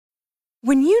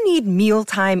When you need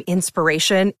mealtime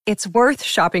inspiration, it's worth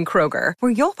shopping Kroger,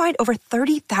 where you'll find over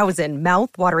 30,000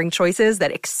 mouth-watering choices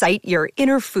that excite your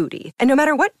inner foodie. And no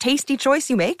matter what tasty choice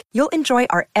you make, you'll enjoy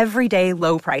our everyday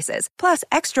low prices, plus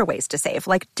extra ways to save,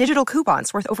 like digital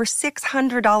coupons worth over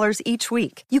 $600 each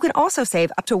week. You can also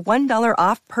save up to $1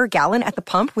 off per gallon at the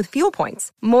pump with fuel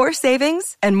points. More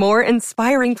savings and more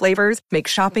inspiring flavors make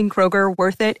shopping Kroger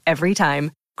worth it every time.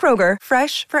 Kroger,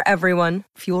 fresh for everyone.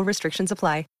 Fuel restrictions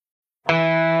apply.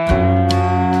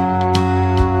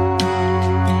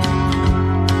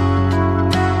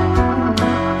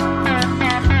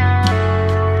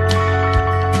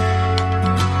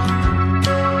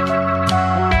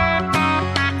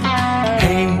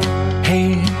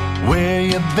 Hey, where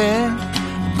you been?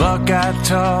 Buckeye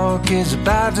Talk is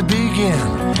about to begin.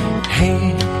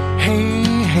 Hey,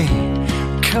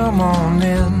 come on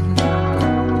in.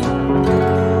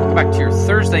 Back to your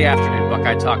Thursday afternoon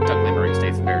Buckeye Talk. Doug Lesmerises,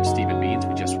 Nathan Baird, Stephen Means.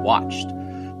 We just watched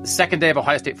the second day of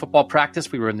Ohio State football practice.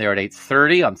 We were in there at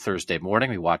 8:30 on Thursday morning.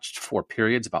 We watched 4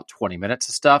 periods, about 20 minutes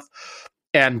of stuff.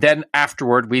 And then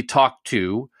afterward, we talked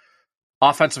to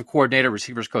offensive coordinator,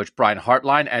 receivers coach Brian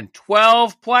Hartline, and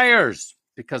 12 players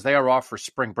because they are off for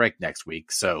spring break next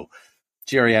week. So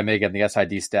Jerry Emig and the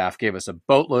SID staff gave us a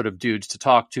boatload of dudes to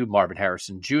talk to. Marvin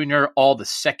Harrison Jr., all the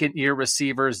second-year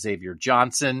receivers, Xavier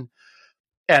Johnson,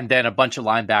 and then a bunch of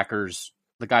linebackers,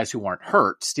 the guys who aren't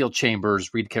hurt, Steele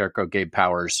Chambers, Reed Carrico, Gabe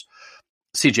Powers,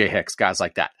 CJ Hicks, guys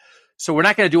like that. So we're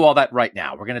not going to do all that right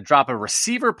now. We're going to drop a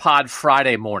receiver pod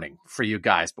Friday morning for you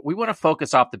guys. But we want to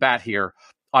focus off the bat here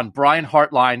on Brian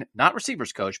Hartline, not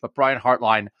receivers coach, but Brian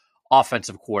Hartline,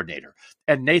 offensive coordinator.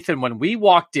 And Nathan, when we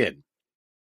walked in,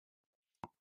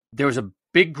 there was a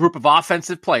big group of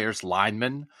offensive players,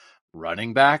 linemen,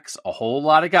 running backs, a whole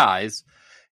lot of guys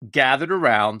gathered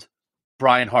around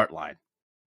Brian Hartline,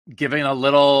 giving a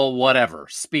little whatever,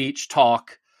 speech,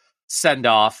 talk,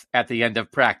 send-off at the end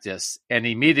of practice. And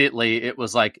immediately it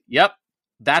was like, yep,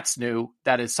 that's new.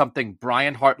 That is something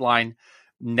Brian Hartline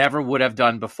never would have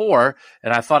done before.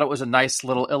 And I thought it was a nice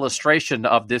little illustration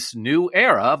of this new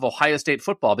era of Ohio State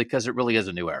football, because it really is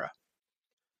a new era.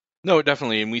 No,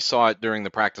 definitely. And we saw it during the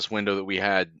practice window that we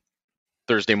had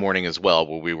Thursday morning as well,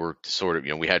 where we were sort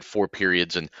of, we had 4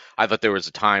 periods. And I thought there was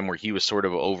a time where he was sort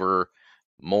of over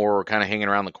more kind of hanging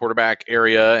around the quarterback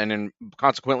area. And then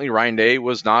consequently, Ryan Day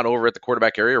was not over at the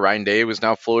quarterback area. Ryan Day was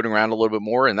now floating around a little bit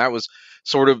more. And that was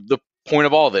sort of the point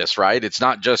of all this, right? It's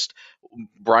not just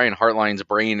Brian Hartline's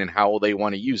brain and how they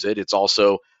want to use it. It's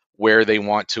also where they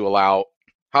want to allow,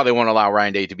 how they want to allow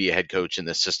Ryan Day to be a head coach in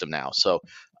this system now. So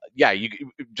yeah, you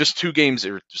just 2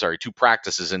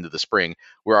 practices into the spring,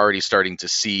 we're already starting to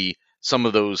see some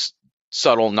of those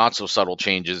subtle, not so subtle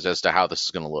changes as to how this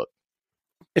is going to look.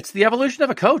 It's the evolution of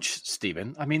a coach,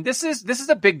 Stephen. I mean, this is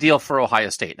a big deal for Ohio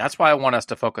State. That's why I want us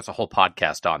to focus a whole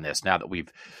podcast on this now that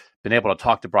we've been able to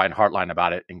talk to Brian Hartline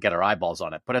about it and get our eyeballs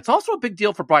on it. But it's also a big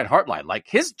deal for Brian Hartline. Like,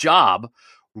 his job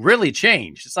really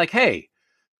changed. It's like, hey,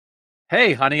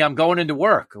 honey, I'm going into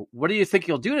work. What do you think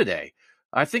you'll do today?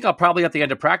 I think I'll probably at the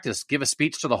end of practice give a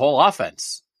speech to the whole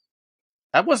offense.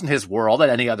 That wasn't his world at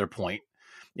any other point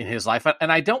in his life. And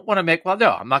I don't want to make, well,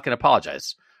 no, I'm not going to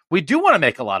apologize. We do want to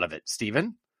make a lot of it,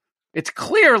 Stephen. It's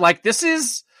clear, like, this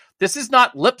is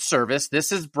not lip service.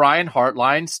 This is Brian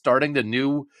Hartline starting the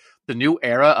new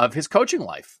era of his coaching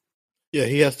life. Yeah,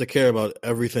 he has to care about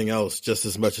everything else just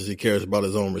as much as he cares about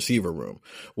his own receiver room,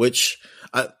 which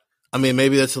I mean,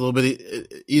 maybe that's a little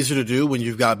bit easier to do when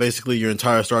you've got basically your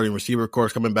entire starting receiver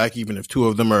course coming back, even if 2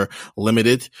 of them are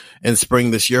limited in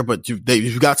spring this year. But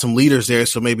you've got some leaders there,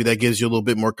 so maybe that gives you a little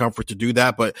bit more comfort to do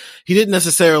that. But he didn't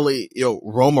necessarily,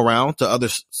 roam around to other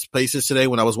spaces today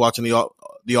when I was watching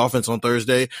the offense on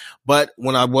Thursday. But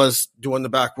when I was doing the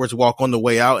backwards walk on the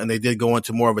way out and they did go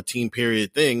into more of a team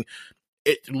period thing,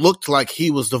 it looked like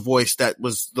he was the voice that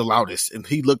was the loudest, and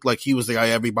he looked like he was the guy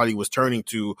everybody was turning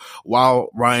to, while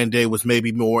Ryan Day was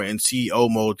maybe more in CEO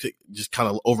mode, just kind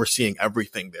of overseeing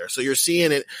everything there. So you're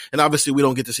seeing it, and obviously we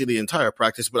don't get to see the entire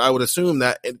practice, but I would assume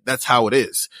that that's how it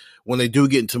is. When they do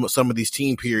get into some of these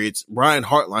team periods, Brian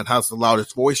Hartline has the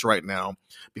loudest voice right now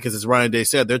because, as Ryan Day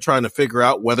said, they're trying to figure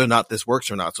out whether or not this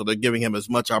works or not. So they're giving him as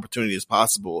much opportunity as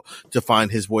possible to find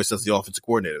his voice as the offensive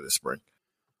coordinator this spring.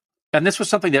 And this was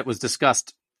something that was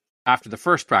discussed after the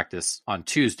first practice on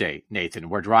Tuesday, Nathan,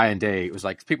 where Ryan Day was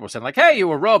like, people were saying like, hey, you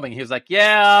were roaming. He was like,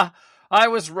 yeah, I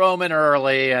was roaming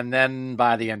early. And then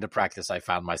by the end of practice, I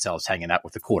found myself hanging out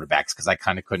with the quarterbacks because I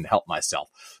kind of couldn't help myself.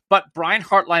 But Brian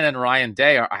Hartline and Ryan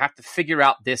Day I have to figure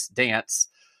out this dance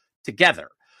together.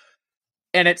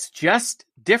 And it's just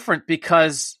different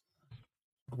because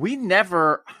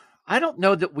I don't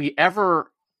know that we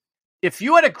ever if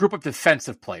you had a group of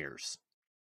defensive players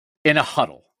in a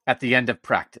huddle at the end of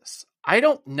practice, I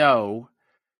don't know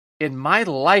in my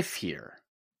life here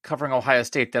covering Ohio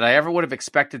State that I ever would have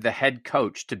expected the head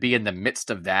coach to be in the midst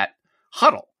of that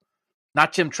huddle.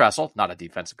 Not Jim Tressel, not a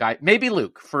defensive guy. Maybe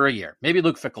Luke for a year. Maybe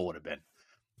Luke Fickell would have been.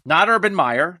 Not Urban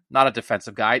Meyer, not a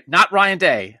defensive guy. Not Ryan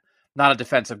Day, not a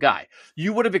defensive guy.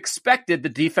 You would have expected the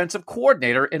defensive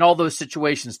coordinator in all those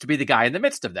situations to be the guy in the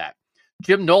midst of that.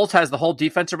 Jim Knowles has the whole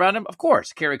defense around him. Of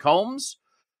course. Kerry Combs,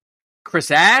 Chris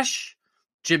Ash,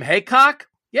 Jim Haycock.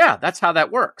 Yeah, that's how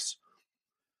that works.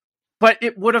 But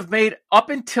it would have made, up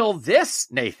until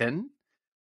this, Nathan,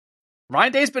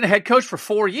 Ryan Day's been a head coach for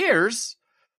 4 years.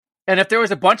 And if there was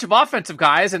a bunch of offensive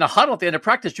guys in a huddle at the end of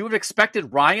practice, you would have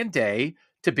expected Ryan Day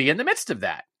to be in the midst of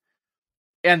that.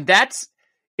 And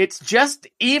it's just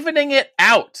evening it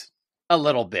out a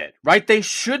little bit, right? They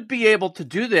should be able to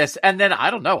do this. And then,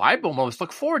 I don't know, I almost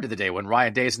look forward to the day when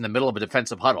Ryan Day's in the middle of a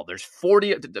defensive huddle. There's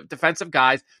 40 defensive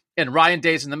guys and Ryan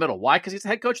Day's in the middle. Why? Because he's the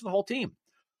head coach of the whole team.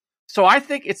 So I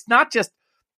think it's not just,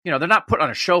 they're not putting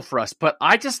on a show for us, but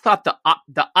I just thought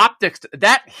the optics,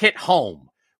 that hit home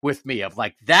with me of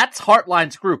like, that's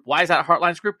Hartline's group. Why is that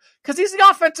Hartline's group? Because he's the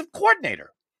offensive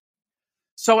coordinator.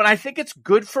 So, and I think it's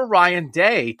good for Ryan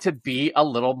Day to be a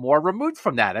little more removed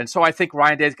from that. And so I think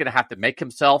Ryan Day is going to have to make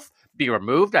himself be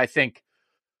removed. I think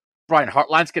Brian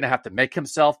Hartline's going to have to make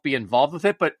himself be involved with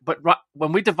it. But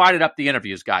when we divided up the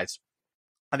interviews, guys,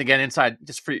 and again, inside,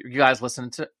 just for you guys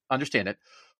listening to understand it,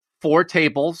 4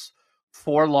 tables,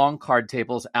 4 long card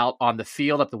tables out on the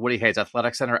field at the Woody Hayes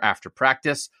Athletic Center after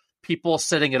practice. People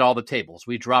sitting at all the tables.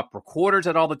 We drop recorders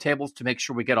at all the tables to make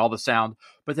sure we get all the sound,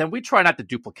 but then we try not to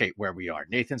duplicate where we are.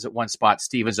 Nathan's at one spot,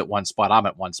 Steven's at one spot, I'm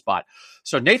at one spot.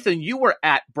 So Nathan, you were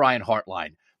at Brian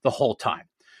Hartline the whole time,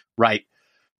 right?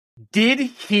 Did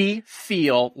he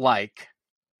feel like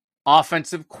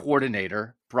offensive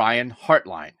coordinator Brian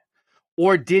Hartline?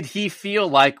 Or did he feel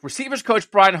like receivers coach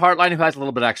Brian Hartline, who has a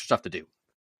little bit of extra stuff to do?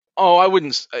 Oh, I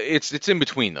wouldn't. It's in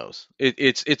between those.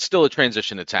 It's still a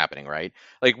transition that's happening, right?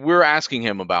 Like, we're asking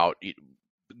him about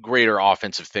greater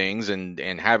offensive things and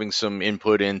having some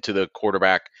input into the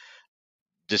quarterback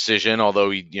decision,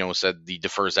 although he said he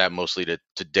defers that mostly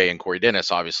to Day and Corey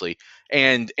Dennis, obviously,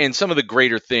 and some of the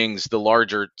greater things, the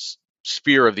larger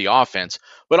sphere of the offense,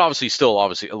 but obviously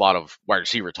a lot of wide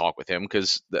receiver talk with him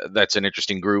because that's an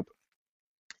interesting group.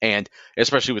 And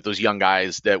especially with those young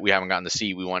guys that we haven't gotten to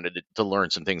see, we wanted to learn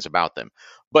some things about them.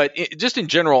 But just in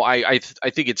general, I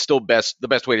think it's still the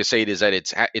best way to say it is that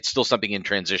it's still something in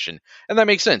transition. And that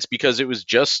makes sense because it was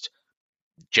just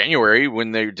January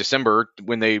December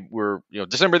they were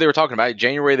talking about it.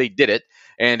 January they did it,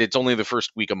 and it's only the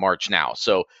first week of March now.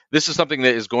 So this is something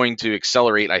that is going to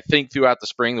accelerate, I think, throughout the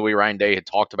spring, the way Ryan Day had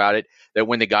talked about it, that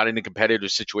when they got into competitive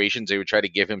situations, they would try to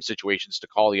give him situations to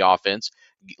call the offense,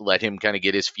 let him kind of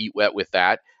get his feet wet with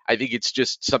that. I think it's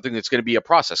just something that's going to be a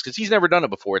process because he's never done it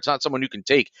before. It's not someone who can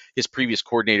take his previous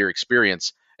coordinator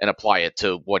experience and apply it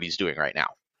to what he's doing right now.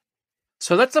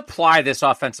 So let's apply this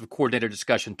offensive coordinator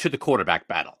discussion to the quarterback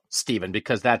battle, Stephen,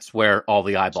 because that's where all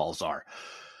the eyeballs are.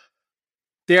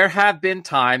 There have been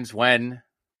times when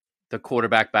the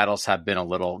quarterback battles have been a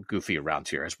little goofy around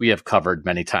here, as we have covered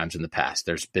many times in the past.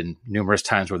 There's been numerous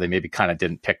times where they maybe kind of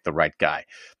didn't pick the right guy.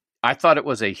 I thought it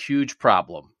was a huge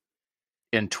problem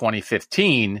in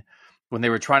 2015 when they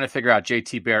were trying to figure out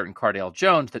JT Barrett and Cardale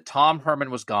Jones that Tom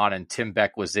Herman was gone and Tim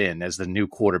Beck was in as the new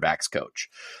quarterbacks coach.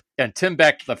 And Tim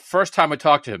Beck, the first time I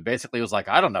talked to him, basically was like,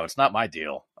 I don't know, it's not my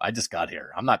deal. I just got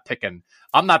here. I'm not picking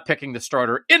the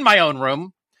starter in my own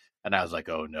room. And I was like,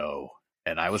 oh no.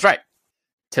 And I was right.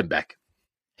 Tim Beck.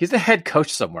 He's the head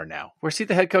coach somewhere now. Where's he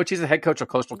the head coach? He's the head coach of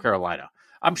Coastal Carolina.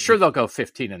 I'm sure they'll go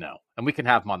 15-0, and we can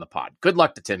have him on the pod. Good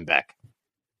luck to Tim Beck.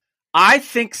 I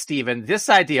think, Stephen, this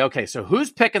idea, okay, so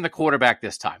who's picking the quarterback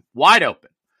this time? Wide open.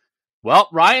 Well,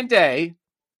 Ryan Day,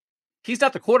 he's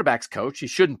not the quarterback's coach. He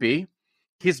shouldn't be.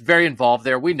 He's very involved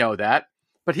there. We know that.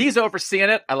 But he's overseeing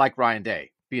it. I like Ryan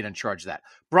Day being in charge of that.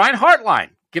 Brian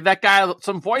Hartline, give that guy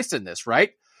some voice in this,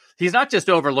 right? He's not just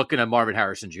overlooking at Marvin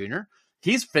Harrison Jr.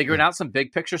 He's figuring out some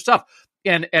big picture stuff.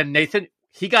 And Nathan,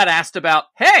 he got asked about,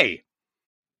 hey,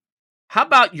 how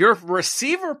about your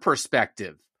receiver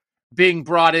perspective being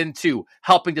brought into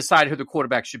helping decide who the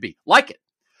quarterback should be? Like it.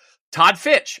 Todd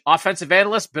Fitch, offensive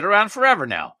analyst, been around forever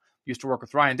now. Used to work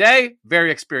with Ryan Day,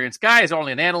 very experienced guy. He's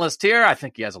only an analyst here. I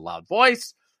think he has a loud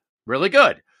voice. Really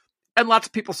good. And lots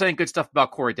of people saying good stuff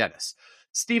about Corey Dennis.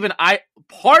 Stephen,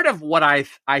 part of what I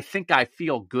think I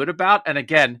feel good about, and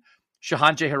again,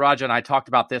 Shahan Jeharaja and I talked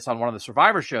about this on one of the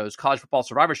Survivor shows, college football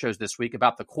Survivor shows this week,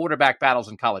 about the quarterback battles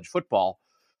in college football.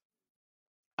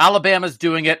 Alabama's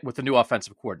doing it with the new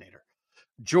offensive coordinator.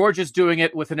 Georgia's doing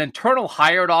it with an internal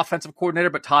hired offensive coordinator,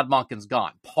 but Todd Monken's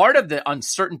gone. Part of the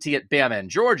uncertainty at Bama and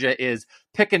Georgia is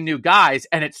picking new guys,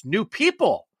 and it's new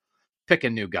people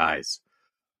picking new guys.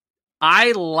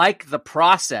 I like the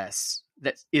process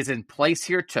that is in place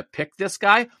here to pick this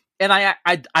guy. And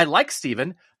I like,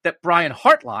 Stephen, that Brian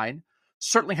Hartline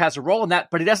certainly has a role in that,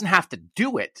 but he doesn't have to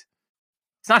do it.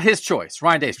 It's not his choice,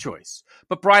 Ryan Day's choice.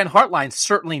 But Brian Hartline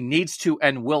certainly needs to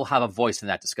and will have a voice in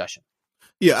that discussion.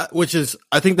 Yeah, which is,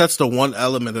 I think that's the one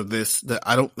element of this that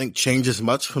I don't think changes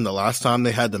much from the last time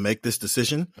they had to make this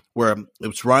decision, where it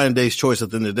was Ryan Day's choice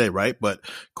at the end of the day, right? But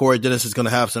Corey Dennis is going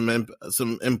to have some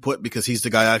input because he's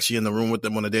the guy actually in the room with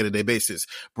them on a day-to-day basis.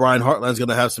 Brian Hartline's going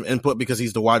to have some input because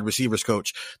he's the wide receivers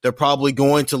coach. They're probably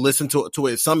going to listen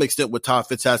to some extent what Todd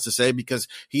Fitz has to say because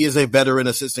he is a veteran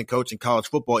assistant coach in college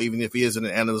football, even if he is at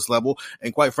an analyst level.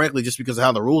 And quite frankly, just because of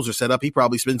how the rules are set up, he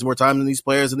probably spends more time than these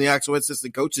players than the actual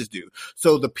assistant coaches do.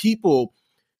 So the people,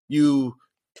 you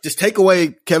just take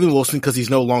away Kevin Wilson because he's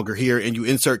no longer here and you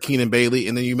insert Keenan Bailey,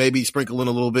 and then you maybe sprinkle in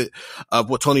a little bit of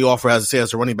what Tony Alford has to say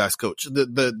as a running backs coach.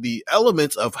 The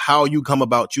elements of how you come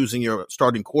about choosing your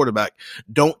starting quarterback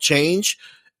don't change.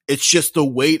 It's just the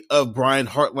weight of Brian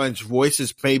Hartline's voice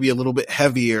is maybe a little bit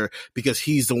heavier because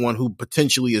he's the one who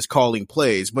potentially is calling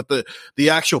plays. But the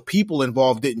actual people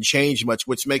involved didn't change much,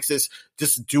 which makes this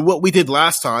just do what we did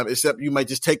last time, except you might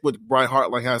just take what Brian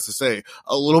Hartline has to say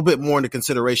a little bit more into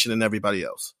consideration than everybody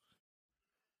else.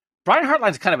 Brian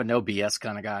Hartline's kind of a no BS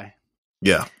kind of guy.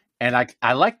 Yeah. And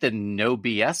I like the no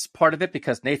BS part of it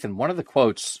because, Nathan, one of the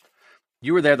quotes,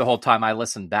 you were there the whole time. I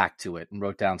listened back to it and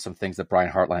wrote down some things that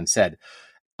Brian Hartline said.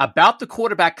 About the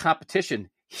quarterback competition,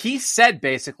 he said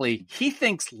basically he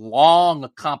thinks long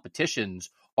competitions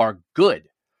are good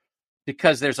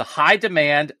because there's a high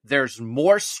demand, there's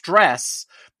more stress,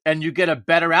 and you get a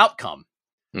better outcome.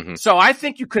 Mm-hmm. So I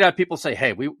think you could have people say,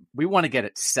 hey, we want to get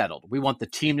it settled. We want the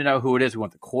team to know who it is. We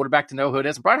want the quarterback to know who it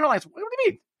is. And Brian Hartline's, what do you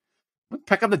mean? We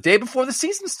pick up the day before the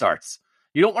season starts.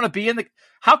 You don't want to be in the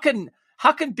 – how can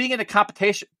being in a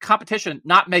competition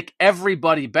not make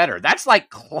everybody better? That's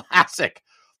like classic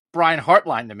Brian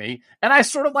Hartline to me. And I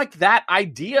sort of like that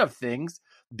idea of things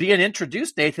being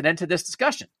introduced, Nathan, into this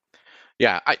discussion.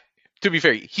 Yeah, to be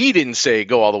fair, he didn't say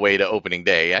go all the way to opening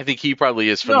day. I think he probably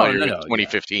is familiar with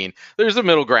 2015. Yeah. There's a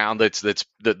middle ground that's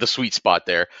the sweet spot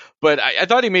there. But I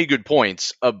thought he made good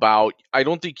points about I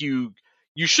don't think you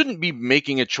shouldn't be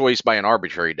making a choice by an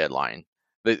arbitrary deadline.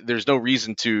 There's no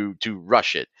reason to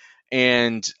rush it.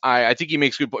 And I think he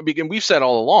makes good point. And we've said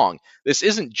all along, this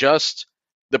isn't just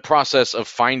the process of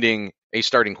finding a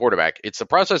starting quarterback. It's the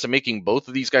process of making both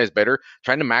of these guys better,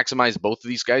 trying to maximize both of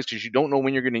these guys because you don't know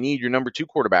when you're going to need your number 2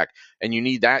 quarterback, and you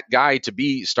need that guy to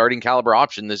be starting caliber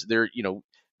option. This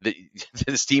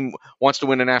team wants to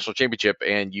win a national championship,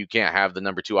 and you can't have the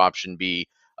number 2 option be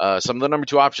some of the number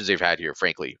 2 options they've had here,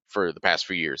 frankly, for the past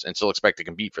few years, and still expect to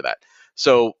compete for that.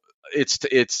 So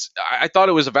I thought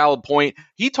it was a valid point.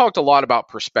 He talked a lot about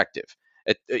perspective.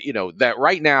 That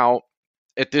right now,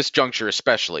 at this juncture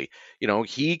especially,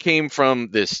 he came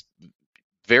from this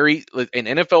an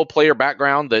NFL player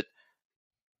background that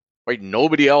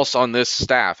nobody else on this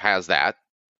staff has that,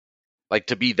 like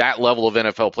to be that level of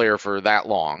NFL player for that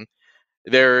long.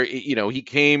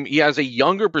 He has a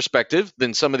younger perspective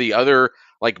than some of the other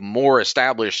more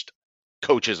established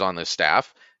coaches on this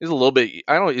staff. He's a little bit,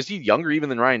 I don't know, is he younger even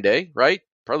than Ryan Day, right?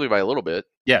 Probably by a little bit.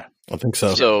 Yeah, I think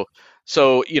so.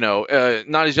 So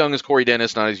not as young as Corey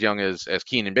Dennis, not as young as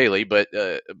Keenan Bailey, but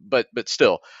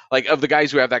still, of the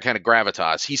guys who have that kind of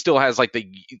gravitas, he still has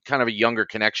the kind of a younger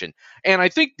connection. And I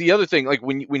think the other thing,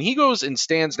 when he goes and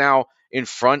stands now in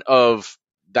front of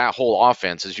that whole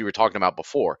offense, as you were talking about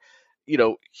before,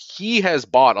 he has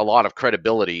bought a lot of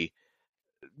credibility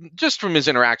just from his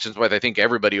interactions with, I think,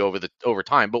 everybody over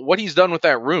time. But what he's done with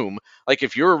that room,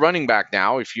 if you're a running back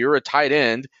now, if you're a tight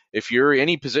end, if you're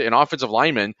any an offensive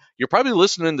lineman, you're probably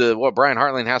listening to what Brian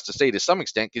Hartline has to say to some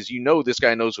extent because this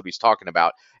guy knows what he's talking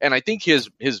about. And I think his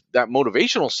that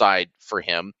motivational side for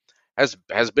him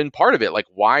has been part of it.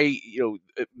 Why,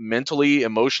 mentally,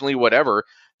 emotionally, whatever,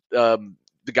 the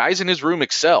guys in his room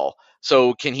excel.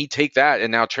 So can he take that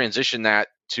and now transition that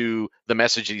to the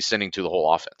message that he's sending to the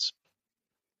whole offense?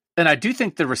 And I do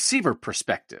think the receiver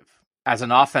perspective as an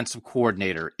offensive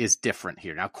coordinator is different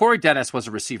here. Now, Corey Dennis was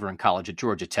a receiver in college at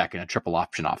Georgia Tech in a triple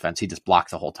option offense. He just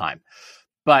blocked the whole time.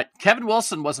 But Kevin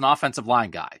Wilson was an offensive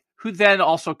line guy who then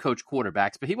also coached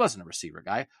quarterbacks, but he wasn't a receiver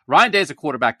guy. Ryan Day is a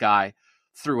quarterback guy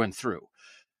through and through.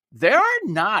 There are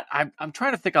not, I'm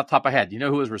trying to think off the top of my head. You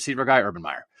know who was a receiver guy? Urban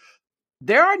Meyer.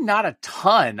 There are not a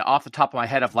ton off the top of my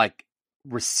head of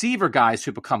receiver guys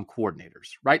who become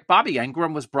coordinators, right? Bobby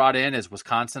Engram was brought in as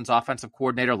Wisconsin's offensive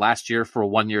coordinator last year for a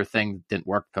 1-year thing. Didn't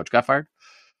work. Coach got fired.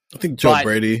 I think Joe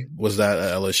Brady was that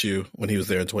at LSU when he was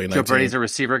there in 2019. Joe Brady's a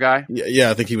receiver guy? Yeah,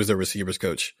 I think he was a receivers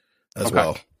coach as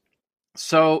well.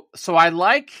 So I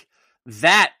like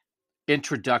that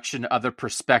introduction, other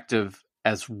perspective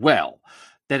as well.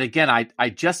 That again, I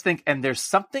just think, and there's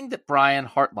something that Brian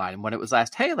Hartline, when it was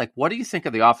asked, hey, like, what do you think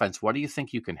of the offense? What do you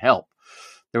think you can help?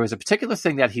 There was a particular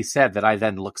thing that he said that I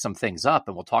then looked some things up,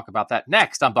 and we'll talk about that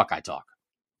next on Buckeye Talk.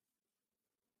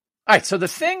 All right, so the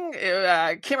thing,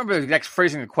 I can't remember the exact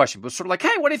phrasing of the question, but it was sort of like,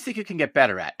 hey, what do you think you can get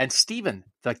better at? And Stephen,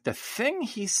 like the thing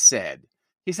he said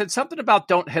something about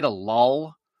don't hit a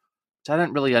lull, which I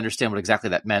didn't really understand what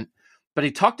exactly that meant, but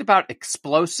he talked about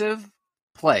explosive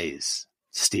plays,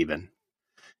 Stephen.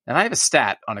 And I have a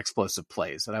stat on explosive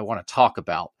plays that I want to talk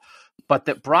about, but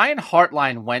that Brian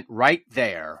Hartline went right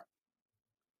there,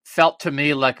 felt to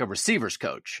me like a receivers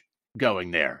coach going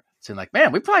there, saying like,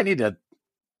 man, we probably need to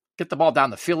get the ball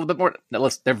down the field a little bit more. Now,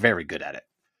 they're very good at it.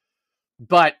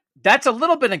 But that's a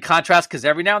little bit in contrast because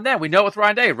every now and then we know with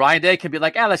Ryan Day can be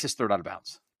like, let's just throw it out of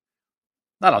bounds.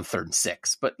 Not on 3rd and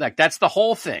 6, but like that's the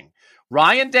whole thing.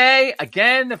 Ryan Day,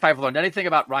 again, if I've learned anything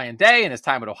about Ryan Day and his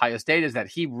time at Ohio State, is that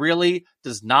he really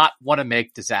does not want to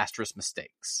make disastrous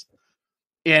mistakes.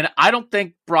 And I don't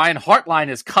think Brian Hartline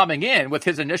is coming in with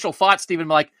his initial thought, Stephen,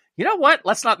 like, you know what?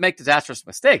 Let's not make disastrous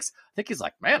mistakes. I think he's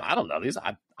like, man, I don't know these.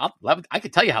 I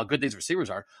can tell you how good these receivers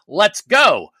are. Let's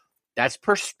go. That's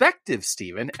perspective,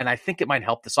 Stephen, and I think it might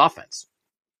help this offense.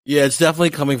 Yeah, it's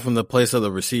definitely coming from the place of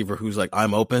the receiver who's like,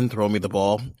 I'm open, throw me the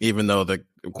ball, even though the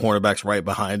cornerback's right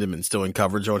behind him and still in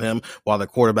coverage on him, while the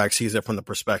quarterback sees it from the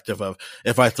perspective of,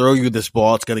 if I throw you this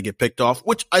ball, it's going to get picked off,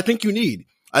 which I think you need.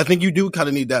 I think you do kind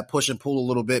of need that push and pull a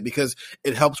little bit because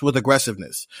it helps with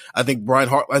aggressiveness. I think Brian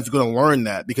Hartline's going to learn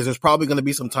that because there's probably going to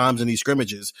be some times in these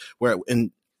scrimmages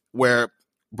where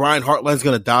Brian Hartline's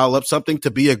going to dial up something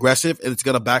to be aggressive and it's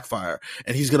going to backfire.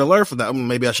 And he's going to learn from that.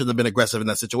 Maybe I shouldn't have been aggressive in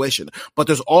that situation. But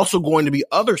there's also going to be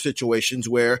other situations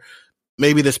where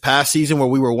maybe this past season where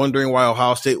we were wondering why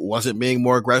Ohio State wasn't being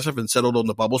more aggressive and settled on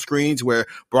the bubble screens, where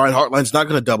Brian Hartline's not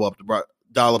going to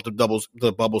dial up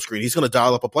the bubble screen. He's going to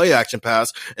dial up a play action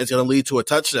pass and it's going to lead to a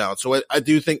touchdown. So I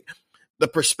do think the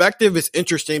perspective is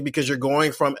interesting because you're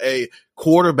going from a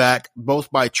quarterback, both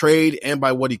by trade and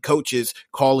by what he coaches,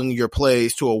 calling your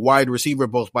plays, to a wide receiver,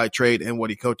 both by trade and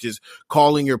what he coaches,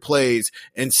 calling your plays,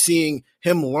 and seeing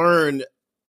him learn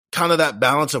kind of that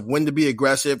balance of when to be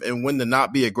aggressive and when to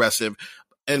not be aggressive.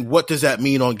 And what does that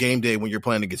mean on game day when you're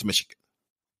playing against Michigan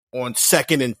on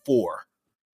 2nd and 4?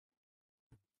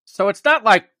 So it's not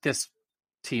like this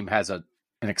team has an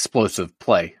explosive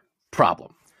play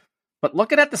problem. But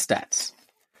looking at the stats,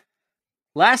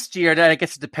 last year, I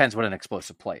guess it depends what an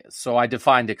explosive play is. So I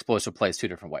defined explosive plays 2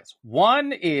 different ways.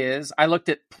 One is I looked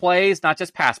at plays, not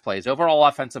just pass plays, overall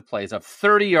offensive plays of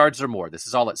 30 yards or more. This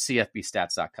is all at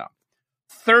cfbstats.com.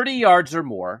 30 yards or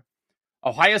more.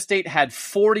 Ohio State had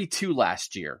 42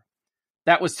 last year.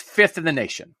 That was 5th in the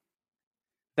nation.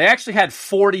 They actually had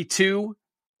 42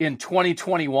 in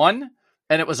 2021,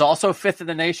 and it was also 5th in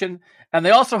the nation. And they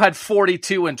also had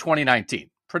 42 in 2019.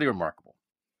 Pretty remarkable.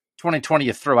 2020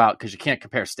 you throw out because you can't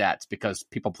compare stats because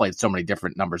people played so many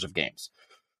different numbers of games.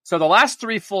 So the last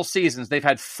 3 full seasons, they've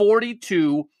had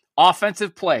 42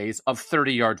 offensive plays of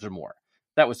 30 yards or more.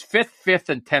 That was 5th,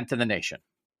 and 10th in the nation.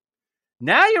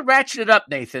 Now you ratchet it up,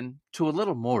 Nathan, to a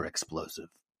little more explosive.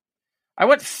 I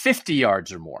went 50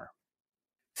 yards or more.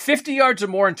 50 yards or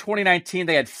more in 2019,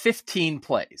 they had 15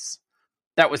 plays.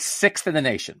 That was 6th in the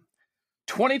nation.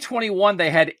 2021,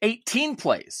 they had 18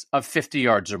 plays of 50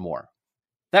 yards or more.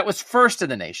 That was 1st in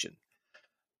the nation.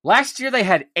 Last year, they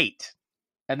had 8,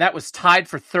 and that was tied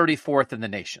for 34th in the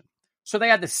nation. So they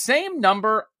had the same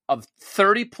number of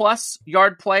 30-plus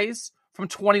yard plays from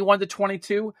 21 to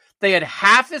 22. They had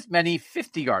half as many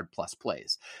 50-yard-plus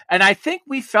plays. And I think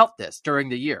we felt this during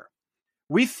the year.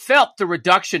 We felt the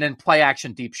reduction in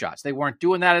play-action deep shots. They weren't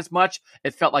doing that as much.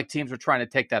 It felt like teams were trying to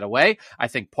take that away. I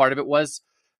think part of it was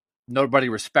nobody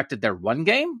respected their run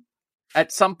game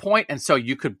at some point. And so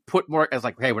you could put more as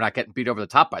like, hey, we're not getting beat over the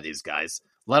top by these guys.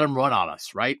 Let them run on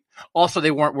us, right? Also,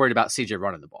 they weren't worried about CJ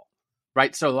running the ball,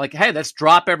 right? So like, hey, let's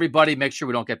drop everybody, make sure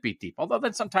we don't get beat deep. Although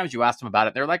then sometimes you ask them about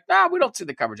it, they're like, we don't see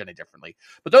the coverage any differently.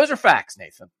 But those are facts,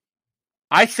 Nathan.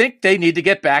 I think they need to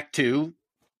get back to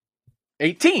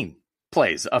 18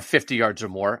 plays of 50 yards or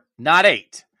more, not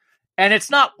 8. And it's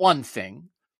not one thing,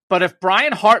 but if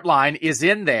Brian Hartline is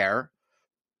in there,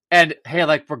 and hey,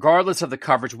 like regardless of the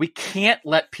coverage, we can't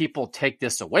let people take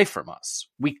this away from us.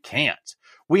 We can't.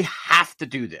 We have to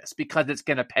do this because it's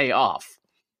going to pay off.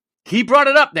 He brought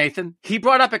it up, Nathan. He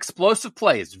brought up explosive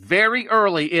plays very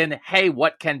early in, hey,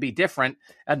 what can be different?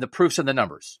 And the proof's in the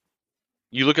numbers.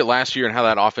 You look at last year and how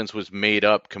that offense was made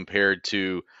up compared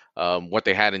to what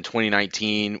they had in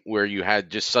 2019, where you had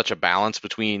just such a balance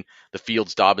between the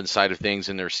Fields-Dobbins side of things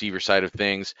and the receiver side of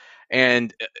things.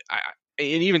 And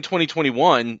even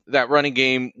 2021, that running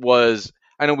game was,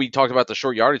 I know we talked about the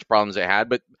short yardage problems they had,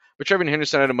 but Trevin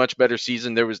Henderson had a much better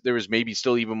season. There was maybe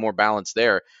still even more balance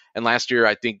there. And last year,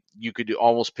 I think you could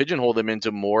almost pigeonhole them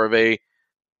into more of a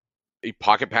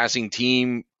pocket passing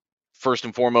team first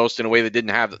and foremost, in a way that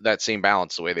didn't have that same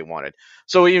balance the way they wanted.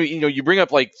 So you bring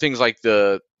up like things like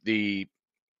the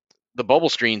bubble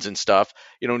screens and stuff.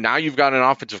 Now you've got an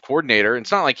offensive coordinator.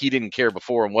 It's not like he didn't care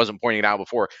before and wasn't pointing it out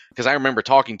before, because I remember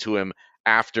talking to him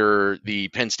after the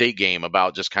Penn State game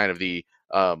about just kind of the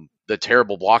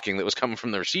terrible blocking that was coming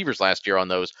from the receivers last year on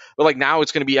those. But like now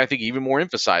it's going to be, I think, even more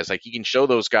emphasized. Like he can show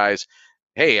those guys,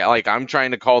 hey, like I'm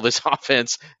trying to call this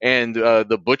offense, and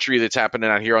the butchery that's happening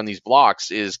out here on these blocks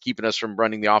is keeping us from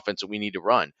running the offense that we need to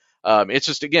run. It's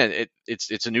just, again,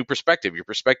 it's a new perspective. Your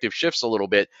perspective shifts a little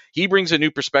bit. He brings a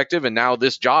new perspective, and now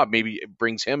this job maybe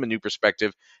brings him a new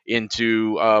perspective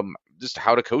into just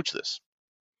how to coach this.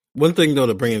 One thing, though,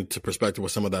 to bring into perspective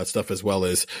with some of that stuff as well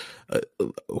is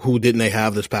who didn't they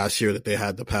have this past year that they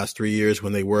had the past 3 years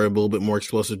when they were a little bit more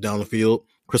explosive down the field?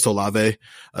 Chris Olave.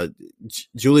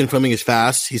 Julian Fleming is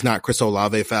fast. He's not Chris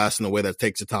Olave fast in a way that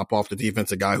takes the top off the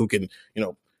defense, a guy who can,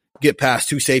 get past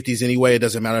two safeties anyway. It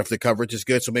doesn't matter if the coverage is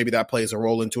good. So maybe that plays a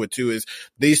role into it too, is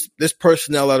this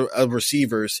personnel of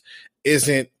receivers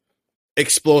isn't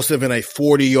explosive in a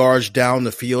 40 yards down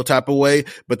the field type of way,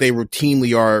 but they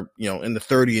routinely are, in the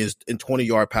 30s and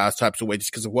 20-yard pass types of way,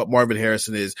 just because of what Marvin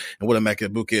Harrison is and what Emeka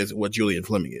Egbuka is and what Julian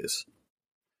Fleming is.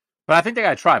 But I think they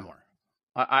got to try more.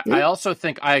 I also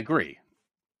think I agree.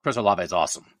 Chris Olave is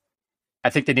awesome. I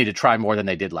think they need to try more than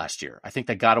they did last year. I think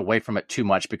they got away from it too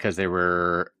much because they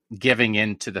were giving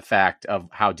in to the fact of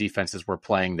how defenses were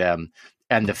playing them,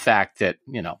 and the fact that,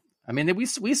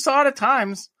 we saw it at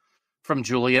times from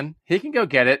Julian. He can go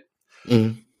get it.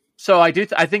 Mm-hmm. So I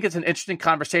think it's an interesting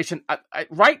conversation.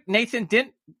 Right, Nathan,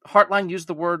 didn't Hartline use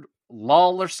the word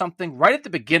lull or something right at the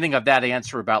beginning of that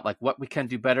answer about like what we can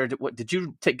do better? Did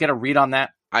you get a read on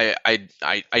that? I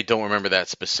don't remember that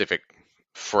specific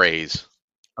phrase.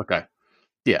 Okay.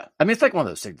 Yeah. It's like one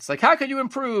of those things. It's like, how can you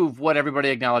improve what everybody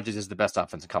acknowledges is the best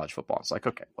offense in college football? It's like,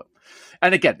 okay.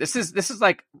 And again, this is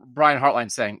like Brian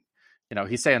Hartline saying,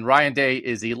 he's saying Ryan Day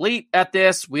is elite at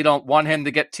this. We don't want him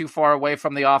to get too far away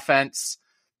from the offense.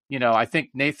 I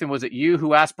think, Nathan, was it you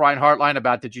who asked Brian Hartline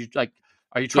about,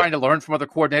 are you trying to learn from other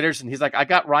coordinators? And he's like, I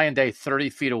got Ryan Day 30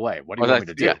 feet away. What do you want me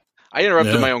to do? Yeah. I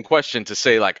interrupted my own question to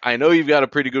say, like, I know you've got a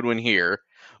pretty good one here.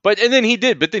 But then he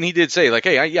did say, like,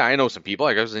 hey, I know some people.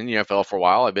 Like, I was in the NFL for a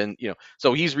while. I've been,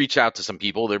 so he's reached out to some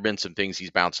people. There have been some things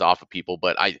he's bounced off of people.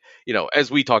 But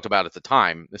as we talked about at the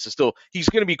time, he's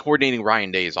going to be coordinating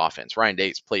Ryan Day's offense, Ryan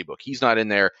Day's playbook. He's not in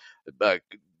there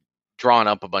drawing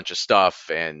up a bunch of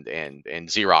stuff and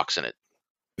Xeroxing it.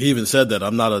 He even said that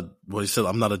I'm not a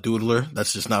doodler.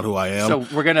 That's just not who I am.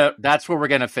 So that's where we're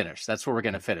going to finish.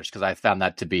 Because I found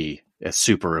that to be a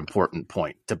super important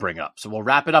point to bring up. So we'll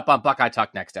wrap it up on Buckeye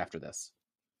Talk next after this.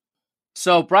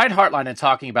 So Brian Hartline, in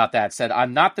talking about that, said,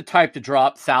 I'm not the type to draw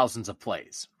up thousands of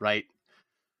plays, right?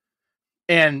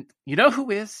 And you know who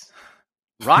is?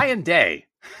 Ryan Day.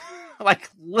 Like,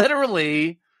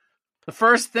 literally, the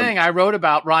first thing I wrote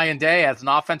about Ryan Day as an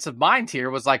offensive mind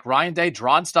here was like Ryan Day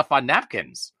drawing stuff on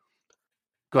napkins.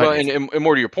 Go ahead. Well, and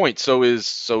more to your point, so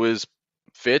is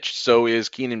Fitch, so is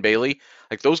Keenan Bailey.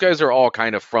 Like, those guys are all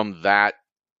kind of from that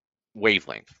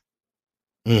wavelength.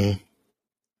 Mm-hmm.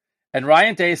 And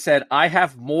Ryan Day said, I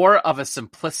have more of a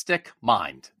simplistic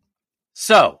mind.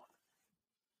 So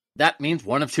that means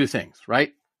one of two things,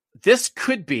 right? This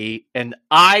could be an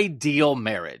ideal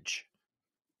marriage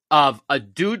of a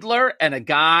doodler and a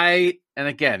guy. And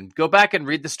again, go back and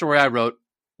read the story I wrote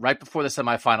right before the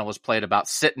semifinal was played about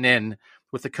sitting in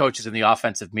with the coaches in the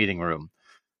offensive meeting room.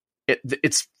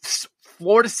 It's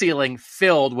floor to ceiling,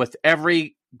 filled with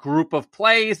every group of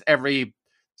plays, every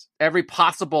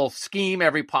possible scheme,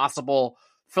 every possible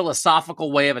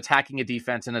philosophical way of attacking a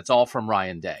defense, and it's all from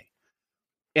Ryan Day.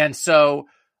 And so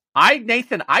I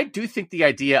do think the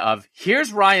idea of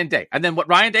here's Ryan Day, and then what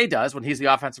Ryan Day does when he's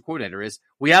the offensive coordinator is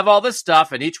we have all this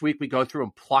stuff, and each week we go through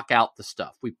and pluck out the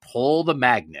stuff. We pull the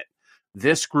magnet.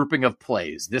 This grouping of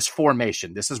plays, this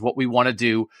formation, this is what we want to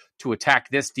do to attack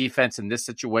this defense in this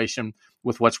situation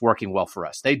with what's working well for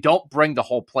us. They don't bring the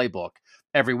whole playbook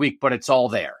every week, but it's all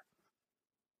there.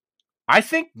 I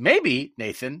think maybe,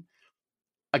 Nathan,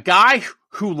 a guy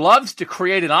who loves to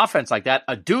create an offense like that,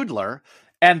 a doodler,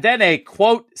 and then a,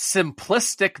 quote,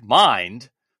 simplistic mind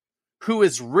who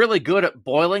is really good at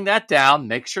boiling that down,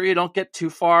 make sure you don't get too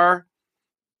far,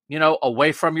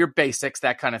 away from your basics,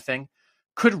 that kind of thing,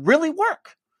 could really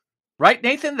work. Right,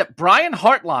 Nathan? That Brian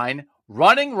Hartline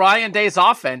running Ryan Day's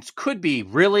offense could be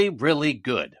really, really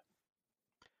good.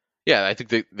 Yeah, I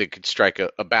think they could strike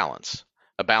a balance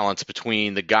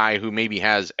between the guy who maybe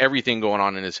has everything going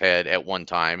on in his head at one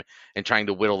time and trying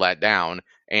to whittle that down,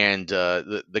 and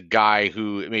the guy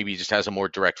who maybe just has a more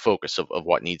direct focus of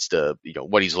what needs to,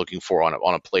 what he's looking for on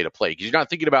a play to play. Because you're not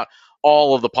thinking about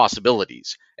all of the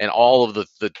possibilities and all of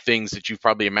the things that you've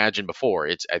probably imagined before.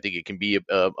 I think it can be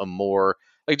a more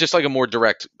like a more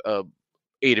direct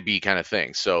A to B kind of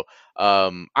thing. So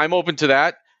I'm open to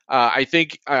that. I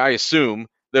assume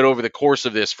that over the course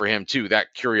of this for him too,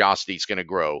 that curiosity is going to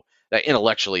grow, that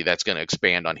intellectually that's going to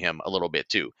expand on him a little bit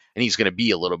too. And he's going to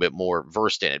be a little bit more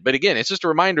versed in it. But again, it's just a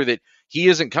reminder that he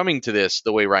isn't coming to this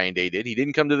the way Ryan Day did. He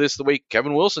didn't come to this the way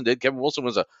Kevin Wilson did. Kevin Wilson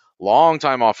was a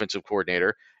long-time offensive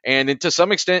coordinator. And to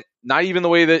some extent, not even the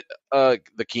way that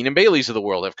the Keenan Baileys of the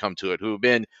world have come to it, who have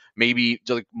been maybe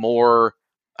like more,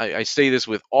 I say this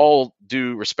with all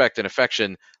due respect and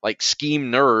affection, like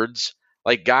scheme nerds,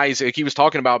 like guys, like he was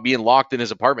talking about being locked in his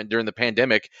apartment during the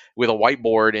pandemic with a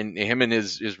whiteboard, and him and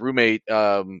his roommate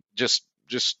just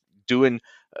doing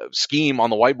scheme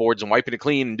on the whiteboards and wiping it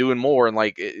clean and doing more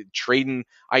and trading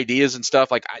ideas and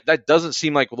stuff. That doesn't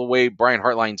seem like the way Brian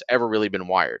Hartline's ever really been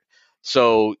wired.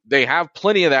 So they have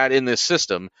plenty of that in this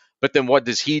system, but then what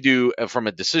does he do from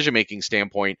a decision-making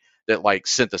standpoint that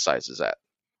synthesizes that?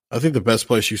 I think the best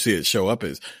place you see it show up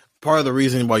is part of the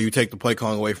reason why you take the play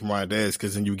calling away from Ryan Day is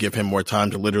because then you give him more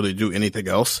time to literally do anything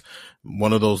else.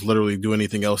 One of those literally do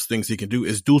anything else things he can do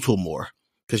is doodle more,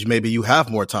 because maybe you have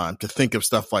more time to think of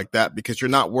stuff like that because you're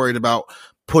not worried about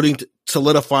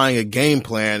solidifying a game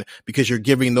plan because you're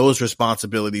giving those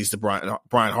responsibilities to Brian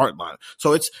Hartline.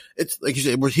 So it's like you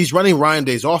said, he's running Ryan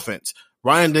Day's offense.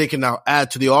 Ryan Day can now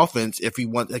add to the offense if he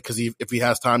wants, because if he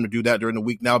has time to do that during the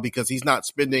week now, because he's not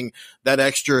spending that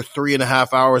extra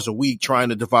 3.5 hours a week trying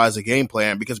to devise a game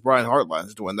plan, because Brian Hartline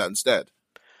is doing that instead.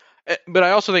 But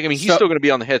I also think, he's still going to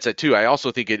be on the headset too. I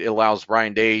also think it allows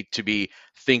Ryan Day to be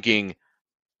thinking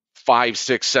 5,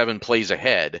 6, 7 plays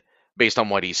ahead based on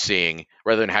what he's seeing,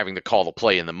 rather than having to call the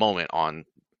play in the moment on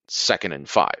 2nd and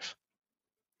 5.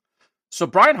 So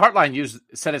Brian Hartline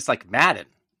said it's like Madden.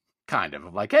 Kind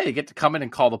of like, hey, you get to come in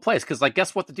and call the plays, because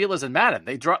guess what the deal is in Madden?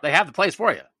 They have the plays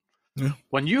for you. Yeah.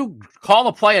 When you call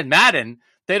a play in Madden,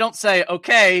 they don't say,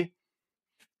 okay,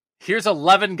 here's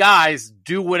 11 guys,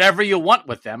 do whatever you want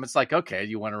with them. It's like, okay,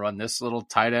 you want to run this little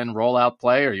tight end rollout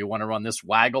play, or you want to run this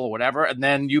waggle or whatever, and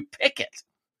then you pick it.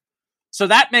 So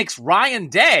that makes Ryan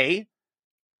Day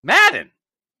Madden.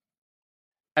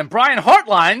 And Brian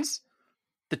Hartline's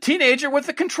the teenager with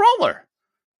the controller.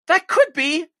 That could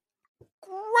be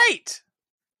great.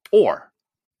 Or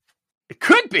it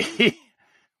could be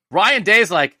Ryan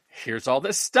Day's like, here's all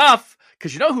this stuff.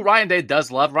 Because you know who Ryan Day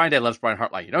does love? Ryan Day loves Brian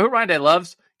Hartline. You know who Ryan Day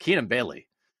loves? Keenan Bailey.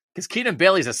 Because Keenan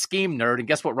Bailey's a scheme nerd, and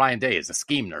guess what Ryan Day is? A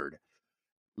scheme nerd.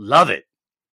 Love it.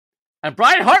 And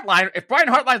Brian Hartline, if Brian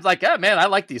Hartline's like, oh man, I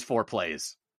like these 4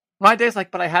 plays. Ryan Day's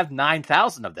like, but I have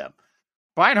 9,000 of them.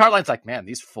 Brian Hartline's like, man,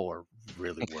 these 4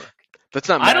 really work. That's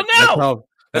not Madden. I don't know.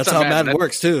 That's how Madden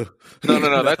works too.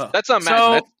 No. That's not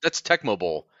Madden. That's Tecmo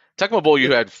Bowl. Tecmo Bowl,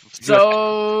 you had 2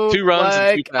 runs.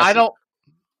 And 2 passes.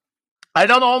 I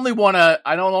don't only want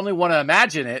to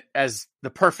imagine it as the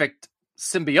perfect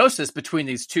symbiosis between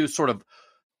these two sort of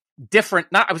different,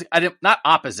 not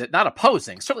opposite, not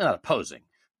opposing, certainly not opposing,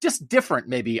 just different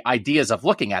maybe ideas of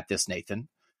looking at this, Nathan.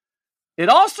 It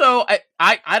also,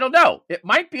 I don't know. It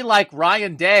might be like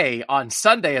Ryan Day on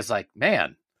Sunday is like,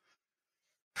 man,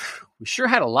 we sure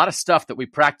had a lot of stuff that we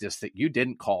practiced that you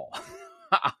didn't call.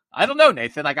 I don't know,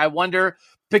 Nathan. I wonder,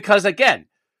 because again,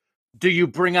 do you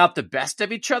bring out the best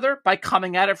of each other by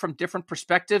coming at it from different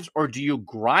perspectives, or do you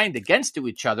grind against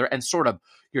each other and sort of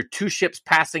you're 2 ships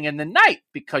passing in the night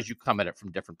because you come at it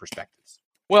from different perspectives?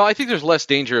 Well, I think there's less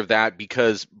danger of that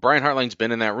because Brian Hartline's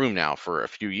been in that room now for a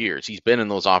few years. He's been in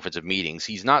those offensive meetings.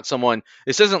 He's not someone,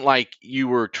 this isn't like you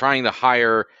were trying to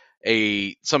hire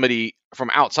somebody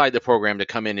from outside the program to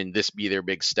come in and this be their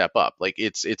big step up. Like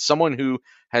it's someone who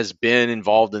has been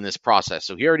involved in this process.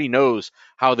 So he already knows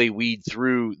how they weed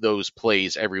through those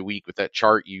plays every week with that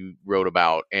chart you wrote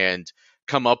about and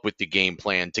come up with the game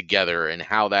plan together, and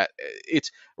how that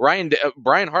it's Brian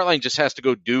Hartline just has to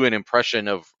go do an impression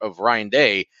of Ryan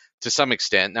Day to some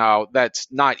extent. Now that's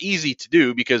not easy to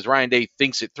do because Ryan Day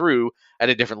thinks it through at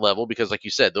a different level because like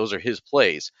you said, those are his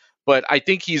plays. But I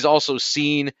think he's also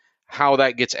seen how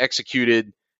that gets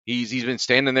executed. He's been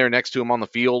standing there next to him on the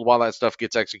field while that stuff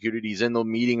gets executed. He's in the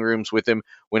meeting rooms with him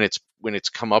when it's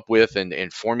come up with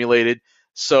and formulated.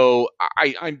 So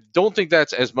I don't think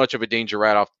that's as much of a danger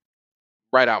right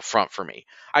out front for me.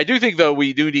 I do think, though,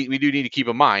 we do need to keep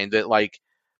in mind that, like,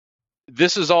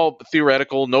 this is all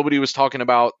theoretical. Nobody was talking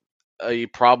about a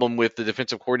problem with the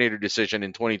defensive coordinator decision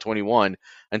in 2021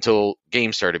 until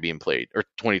games started being played, or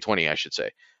 2020, I should say.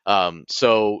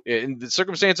 So the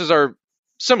circumstances are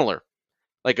similar.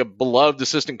 Like a beloved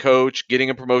assistant coach,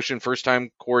 getting a promotion, first-time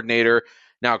coordinator.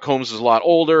 Now Combs is a lot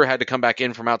older, had to come back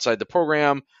in from outside the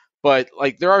program. But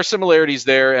like there are similarities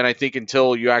there, and I think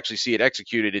until you actually see it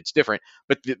executed, it's different.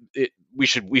 But we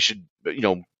should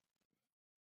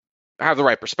have the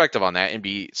right perspective on that and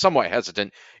be somewhat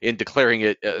hesitant in declaring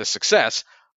it a success.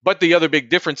 But the other big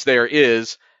difference there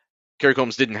is Kerry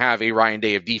Combs didn't have a Ryan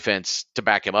Day of defense to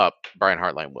back him up. Brian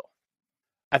Hartline will.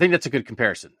 I think that's a good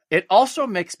comparison. It also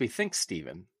makes me think,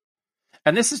 Stephen,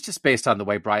 and this is just based on the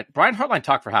way Brian Hartline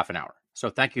talked for half an hour. So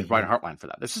thank you to Brian Hartline for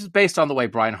that. This is based on the way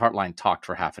Brian Hartline talked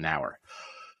for half an hour.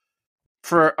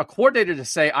 For a coordinator to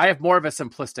say, I have more of a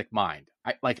simplistic mind.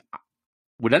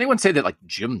 Would anyone say that like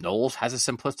Jim Knowles has a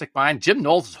simplistic mind? Jim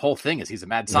Knowles' whole thing is he's a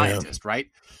mad scientist, right?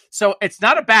 So it's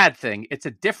not a bad thing. It's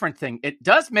a different thing. It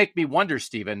does make me wonder,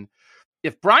 Stephen,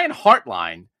 if Brian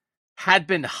Hartline had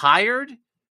been hired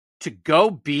to go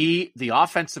be the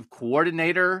offensive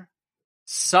coordinator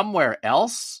somewhere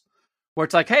else, where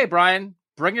it's like, hey, Brian,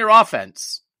 bring your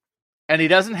offense, and he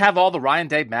doesn't have all the Ryan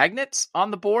Day magnets on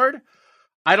the board,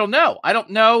 I don't know.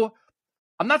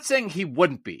 I'm not saying he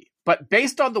wouldn't be, but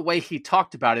based on the way he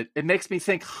talked about it, it makes me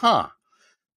think,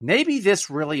 maybe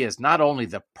this really is not only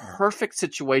the perfect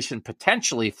situation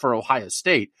potentially for Ohio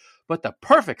State, but the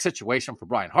perfect situation for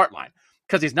Brian Hartline.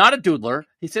 Because he's not a doodler.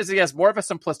 He says he has more of a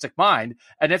simplistic mind.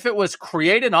 And if it was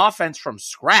create an offense from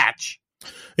scratch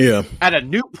at a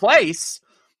new place,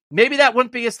 maybe that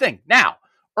wouldn't be his thing. Now,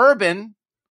 Urban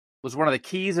was one of the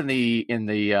keys in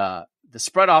the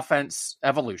spread offense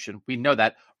evolution. We know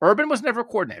that. Urban was never a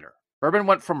coordinator. Urban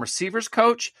went from receivers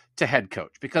coach to head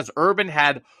coach because Urban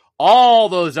had all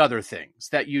those other things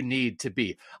that you need to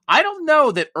be. I don't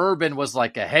know that Urban was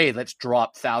like hey, let's draw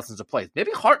up thousands of plays.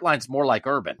 Maybe Hartline's more like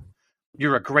Urban.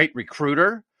 You're a great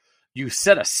recruiter. You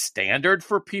set a standard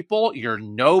for people. You're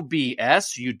no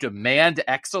BS. You demand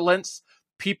excellence.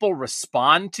 People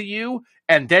respond to you,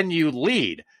 and then you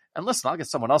lead. And listen, I'll get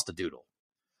someone else to doodle.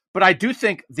 But I do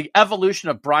think the evolution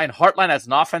of Brian Hartline as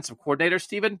an offensive coordinator,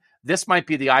 Stephen, this might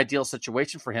be the ideal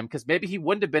situation for him because maybe he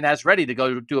wouldn't have been as ready to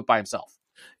go do it by himself.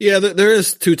 Yeah, there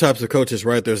is two types of coaches,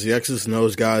 right? There's the X's and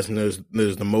O's guys, and there's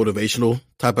the motivational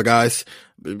type of guys.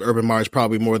 Urban Meyer's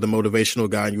probably more the motivational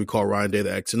guy, and you would call Ryan Day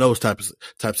the X and O's types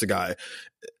of guy.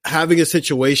 Having a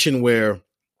situation where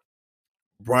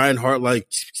Brian Hartline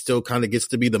still kind of gets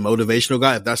to be the motivational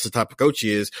guy, if that's the type of coach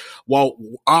he is, while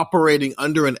operating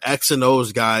under an X and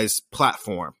O's guy's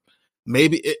platform.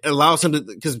 Maybe it allows him to,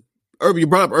 because you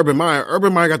brought up Urban Meyer.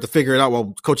 Urban Meyer got to figure it out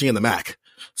while coaching in the MAC.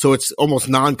 So it's almost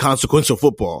non-consequential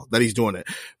football that he's doing it.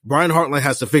 Brian Hartline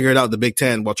has to figure it out in the Big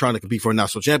Ten while trying to compete for a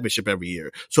national championship every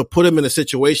year. So put him in a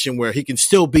situation where he can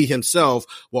still be himself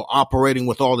while operating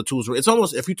with all the tools. It's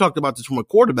almost, if you talked about this from a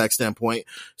quarterback standpoint,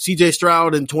 CJ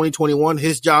Stroud in 2021,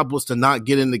 his job was to not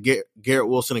get into Garrett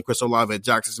Wilson and Chris Olave at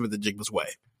Jackson Smith and Jigba's way.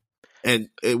 And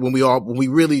when we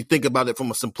really think about it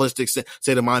from a simplistic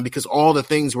state of mind, because all the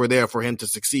things were there for him to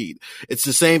succeed. It's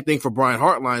the same thing for Brian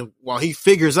Hartline while he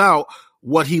figures out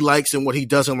what he likes and what he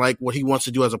doesn't like, what he wants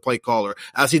to do as a play caller.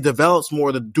 As he develops more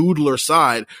of the doodler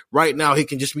side, right now he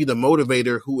can just be the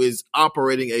motivator who is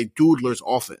operating a doodler's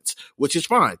offense, which is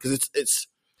fine because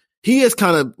he has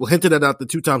kind of hinted at that the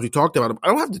two times we talked about him. I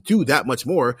don't have to do that much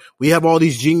more. We have all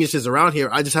these geniuses around here.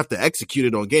 I just have to execute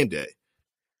it on game day.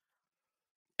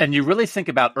 And you really think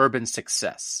about Urban's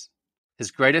success.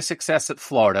 His greatest success at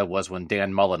Florida was when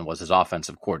Dan Mullen was his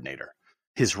offensive coordinator.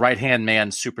 His right-hand man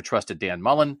super trusted Dan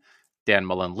Mullen. Dan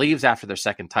Mullen leaves after their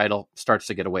second title, starts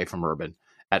to get away from Urban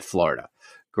at Florida.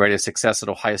 Greatest success at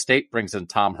Ohio State brings in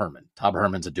Tom Herman. Tom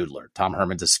Herman's a doodler. Tom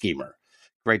Herman's a schemer.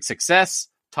 Great success.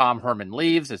 Tom Herman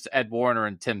leaves. It's Ed Warner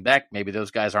and Tim Beck. Maybe those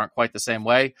guys aren't quite the same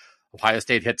way. Ohio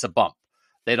State hits a bump.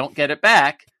 They don't get it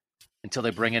back until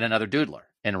they bring in another doodler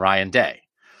in Ryan Day.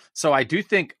 So I do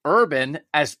think Urban,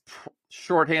 as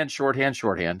shorthand,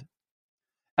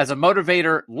 as a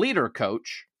motivator leader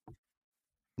coach,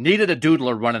 needed a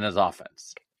doodler running his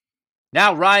offense.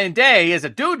 Now Ryan Day is a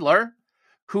doodler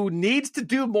who needs to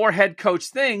do more head coach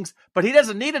things, but he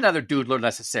doesn't need another doodler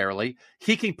necessarily.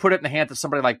 He can put it in the hands of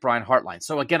somebody like Brian Hartline.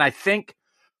 So again, I think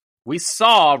We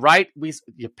saw, right?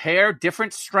 You pair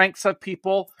different strengths of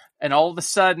people, and all of a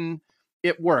sudden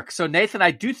it works. So, Nathan,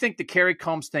 I do think the Kerry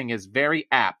Combs thing is very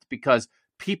apt because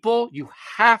people, you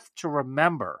have to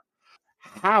remember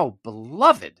how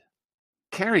beloved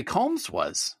Kerry Combs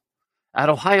was at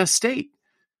Ohio State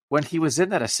when he was in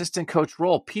that assistant coach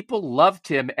role. People loved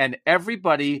him, and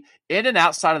everybody in and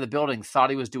outside of the building thought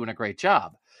he was doing a great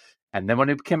job. And then when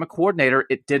he became a coordinator,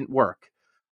 it didn't work.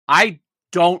 I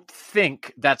don't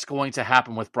think that's going to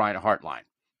happen with Brian Hartline.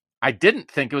 I didn't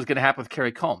think it was going to happen with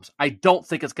Kerry Combs. I don't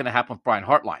think it's going to happen with Brian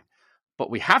Hartline. But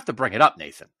we have to bring it up,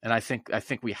 Nathan. And I think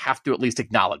we have to at least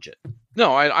acknowledge it.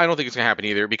 No, I don't think it's going to happen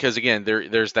either because, again,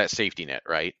 there's that safety net,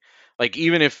 right? Like,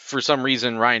 even if for some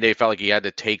reason Ryan Day felt like he had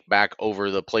to take back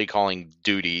over the play calling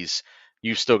duties,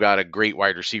 you've still got a great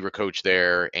wide receiver coach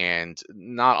there, and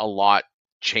not a lot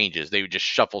changes. They would just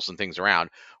shuffle some things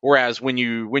around. Whereas when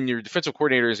your defensive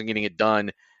coordinator isn't getting it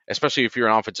done, especially if you're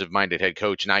an offensive minded head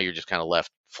coach, now you're just kind of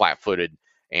left flat footed.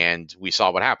 And we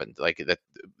saw what happened. Like that,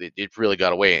 it really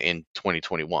got away in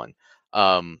 2021.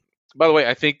 By the way,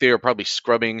 I think they are probably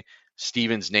scrubbing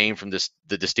Steven's name from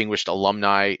the distinguished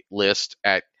alumni list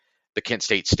at the Kent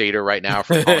State Stater right now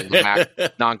for calling the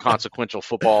MAC non-consequential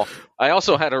football. I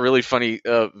also had a really funny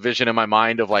vision in my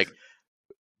mind of like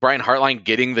Brian Hartline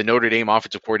getting the Notre Dame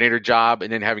offensive coordinator job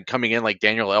and then having coming in like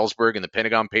Daniel Ellsberg in the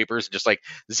Pentagon Papers, just like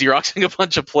Xeroxing a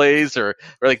bunch of plays or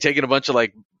like taking a bunch of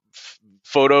like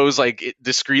photos like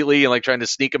discreetly and like trying to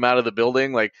sneak them out of the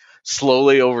building like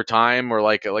slowly over time, or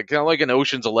like kind of like an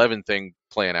Ocean's 11 thing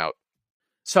playing out.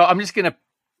 So I'm just going to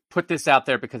put this out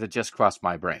there because it just crossed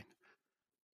my brain.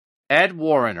 Ed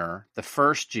Warrener, the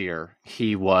first year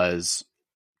he was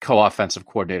co-offensive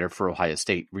coordinator for Ohio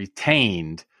State,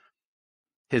 retained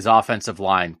his offensive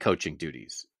line coaching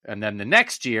duties. And then the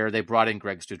next year they brought in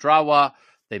Greg Studrawa,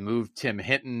 they moved Tim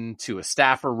Hinton to a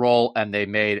staffer role, and they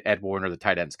made Ed Warrener the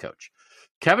tight ends coach.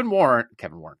 Kevin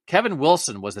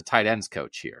Wilson was the tight ends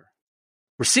coach here.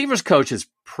 Receivers coach is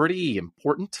pretty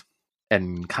important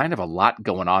and kind of a lot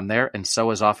going on there, and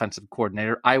so is offensive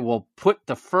coordinator. I will put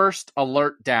the first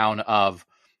alert down of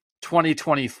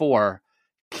 2024.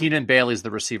 Keenan Bailey's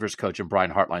the receivers coach and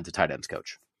Brian Hartline's the tight ends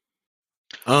coach.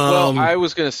 Well, I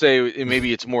was going to say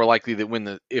maybe it's more likely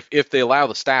that if they allow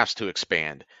the staffs to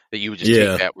expand, that you would just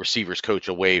take that receivers coach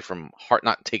away from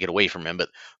not take it away from him, but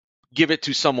give it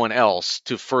to someone else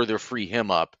to further free him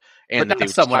up. And but not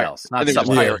someone else. Not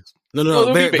someone else.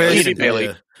 No. It'd be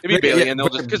Bailey. It'd be Bailey, and they'll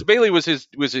just because Bailey was his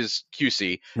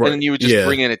QC, right. And then you would just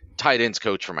bring in a tight ends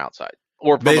coach from outside,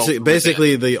 or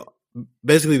basically the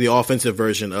offensive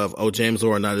version of James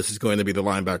Laurinaitis is going to be the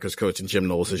linebackers coach, and Jim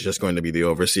Knowles is just going to be the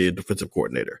overseer defensive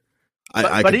coordinator.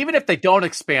 But even if they don't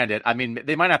expand it, I mean,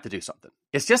 they might have to do something.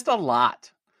 It's just a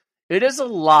lot. It is a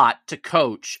lot to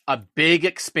coach a big,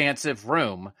 expansive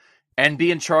room and be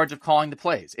in charge of calling the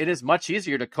plays. It is much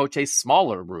easier to coach a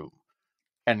smaller room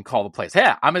and call the plays.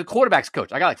 Hey, I'm a quarterback's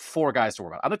coach. I got like 4 guys to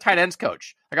worry about. I'm the tight ends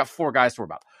coach. I got 4 guys to worry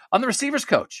about. I'm the receivers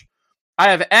coach. I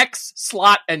have X,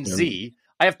 slot, and Z.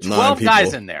 I have 12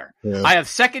 guys in there. Yeah. I have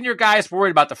second-year guys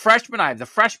worried about the freshmen. I have the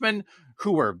freshmen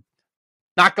who are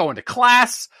not going to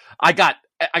class. I got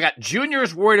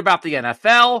juniors worried about the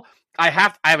NFL. I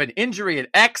have an injury at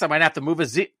X. I might have to move a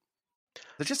Z.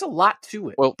 There's just a lot to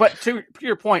it. Well, but to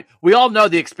your point, we all know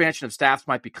the expansion of staffs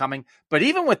might be coming. But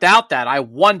even without that, I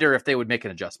wonder if they would make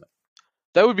an adjustment.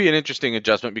 That would be an interesting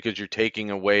adjustment because you're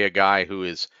taking away a guy who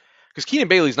is – because Keenan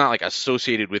Bailey's not like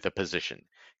associated with a position.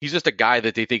 He's just a guy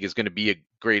that they think is going to be a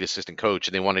great assistant coach,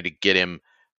 and they wanted to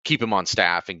keep him on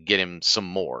staff and get him some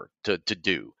more to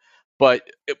do. But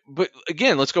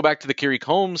again, let's go back to the Kerry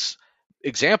Combs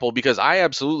example, because I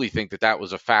absolutely think that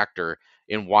was a factor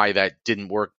in why that didn't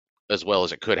work as well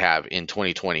as it could have in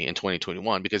 2020 and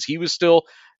 2021, because he was still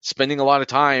spending a lot of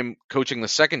time coaching the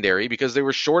secondary because they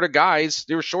were short of guys.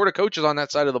 They were short of coaches on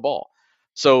that side of the ball.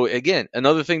 So again,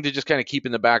 another thing to just kind of keep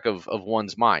in the back of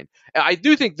one's mind. I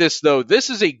do think this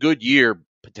is a good year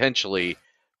potentially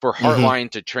for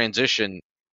Hartline to transition,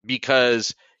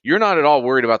 because you're not at all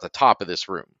worried about the top of this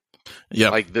room. Yeah.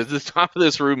 Like the top of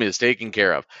this room is taken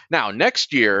care of. Now, next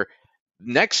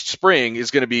spring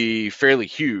is going to be fairly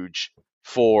huge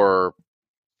for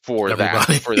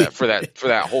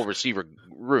that whole receiver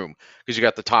room, because you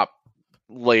got the top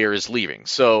layers leaving.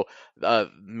 So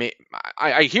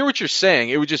I hear what you're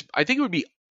saying. I think it would be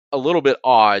a little bit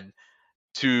odd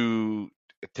to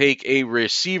take a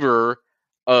receiver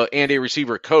and a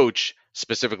receiver coach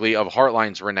specifically of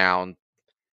Hartline's renown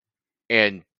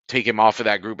and take him off of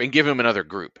that group and give him another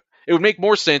group. It would make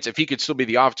more sense if he could still be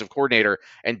the offensive coordinator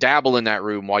and dabble in that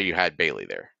room while you had Bailey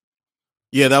there.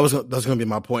 Yeah, that's going to be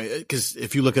my point. Because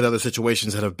if you look at other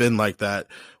situations that have been like that,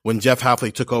 when Jeff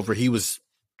Hafley took over, he was,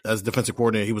 as defensive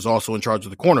coordinator, he was also in charge of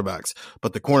the cornerbacks.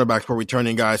 But the cornerbacks were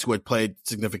returning guys who had played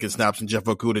significant snaps in Jeff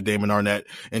Okudah, Damon Arnett,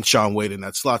 and Shaun Wade in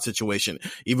that slot situation.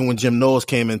 Even when Jim Knowles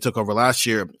came in and took over last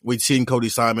year, we'd seen Cody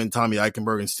Simon, Tommy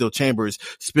Eichenberg, and Steel Chambers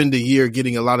spend a year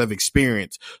getting a lot of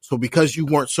experience. So because you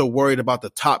weren't so worried about the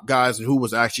top guys and who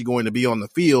was actually going to be on the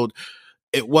field,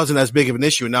 it wasn't as big of an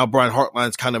issue. And now Brian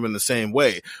Hartline's kind of in the same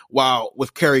way. While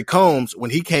with Kerry Combs, when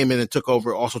he came in and took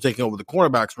over, also taking over the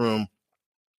cornerbacks room,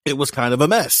 it was kind of a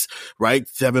mess, right?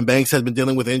 Sevyn Banks had been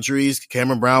dealing with injuries.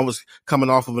 Cameron Brown was coming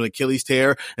off of an Achilles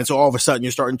tear. And so all of a sudden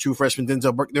you're starting true freshman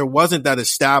Denzel Burke. There wasn't that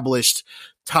established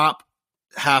top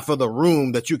half of the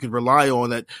room that you could rely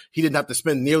on, that he didn't have to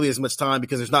spend nearly as much time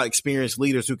because there's not experienced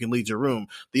leaders who can lead your room.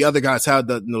 The other guys had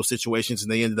those situations and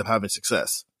they ended up having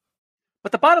success.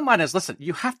 But the bottom line is, listen,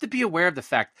 you have to be aware of the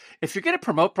fact, if you're going to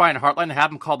promote Brian Hartline and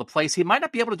have him call the plays, he might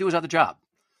not be able to do his other job.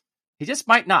 He just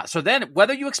might not. So then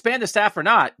whether you expand the staff or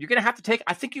not, you're going to have to take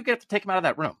him out of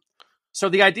that room. So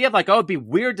the idea of it'd be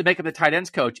weird to make him the tight ends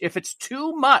coach if it's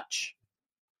too much,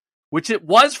 which it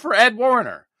was for Ed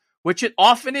Warner, which it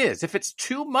often is. If it's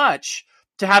too much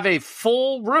to have a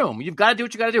full room, you've got to do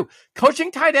what you got to do.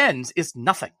 Coaching tight ends is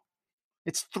nothing.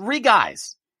 It's 3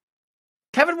 guys.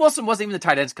 Kevin Wilson wasn't even the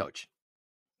tight ends coach.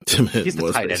 He's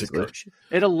the tight ends coach.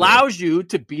 It allows you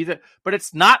to be but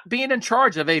it's not being in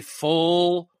charge of a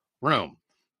full room.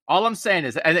 All I'm saying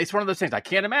is, and it's one of those things, I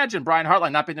can't imagine Brian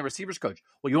Hartline not being the receivers coach.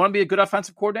 Well, you want to be a good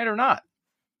offensive coordinator or not?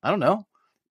 I don't know.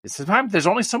 Sometimes there's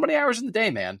only so many hours in the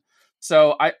day, man.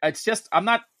 So I'm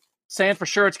not saying for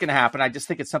sure it's going to happen. I just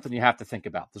think it's something you have to think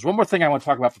about. There's one more thing I want to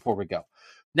talk about before we go.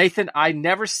 Nathan, I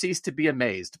never cease to be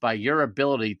amazed by your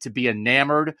ability to be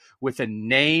enamored with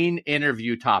inane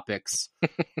interview topics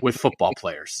with football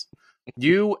players.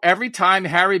 Every time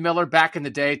Harry Miller back in the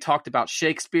day talked about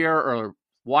Shakespeare or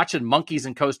watching monkeys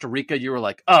in Costa Rica, you were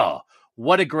like, oh,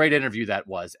 what a great interview that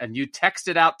was. And you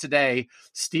texted out today,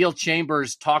 Steel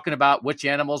Chambers talking about which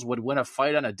animals would win a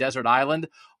fight on a desert island.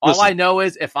 All I know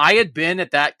is if I had been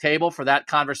at that table for that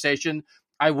conversation,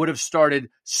 I would have started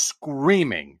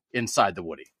screaming inside the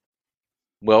Woody.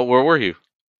 Well, where were you?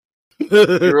 I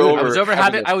was over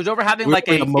having like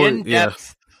a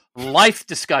in-depth life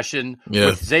discussion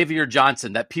with Xavier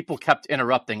Johnson that people kept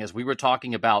interrupting as we were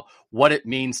talking about what it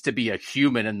means to be a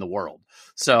human in the world.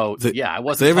 So I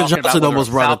wasn't Xavier talking Johnson about almost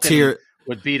brought a tear.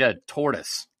 Would beat a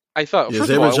tortoise. I thought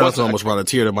Xavier Johnson almost brought a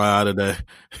tear to my eye today.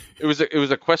 It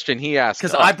was a question he asked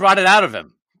because I brought it out of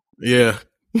him. Yeah.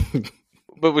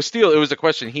 But with Steele, it was a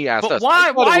question he asked us.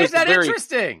 Why? Why is that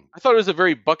interesting? I thought it was a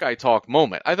very Buckeye Talk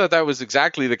moment. I thought that was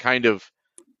exactly the kind of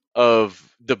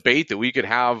debate that we could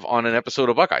have on an episode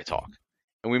of Buckeye Talk,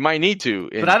 and we might need to.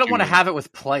 But I don't want to have it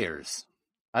with players.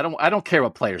 I don't care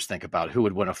what players think about who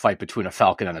would win a fight between a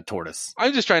falcon and a tortoise.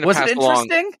 I'm just trying to Was pass it along.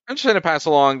 interesting? I'm just trying to pass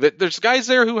along that there's guys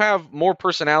there who have more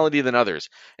personality than others,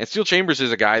 and Steel Chambers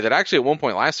is a guy that actually at one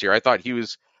point last year I thought he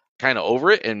was kind of over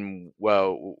it and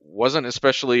wasn't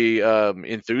especially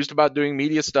enthused about doing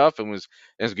media stuff and was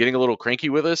getting a little cranky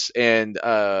with us. And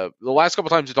the last couple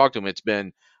times you talked to him, it's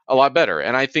been a lot better.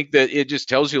 And I think that it just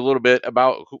tells you a little bit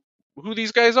about who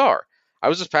these guys are. I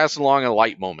was just passing along a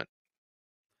light moment.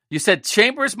 You said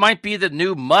Chambers might be the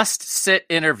new must-sit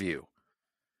interview.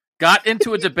 Got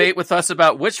into a debate with us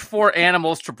about which 4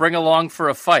 animals to bring along for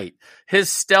a fight.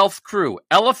 His stealth crew: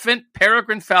 elephant,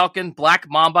 peregrine falcon, black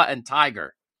mamba, and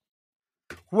tiger.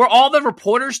 Were all the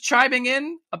reporters chiming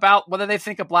in about whether they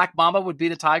think a black mamba would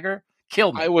beat a tiger?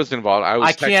 Kill me. I wasn't involved.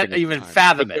 I can't even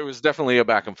fathom it. There was definitely a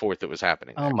back and forth that was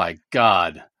happening there. Oh my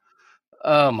god!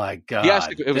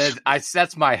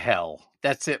 That's my hell.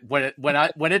 That's it.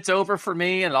 When it's over for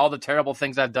me and all the terrible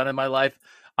things I've done in my life,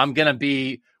 I'm gonna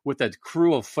be with a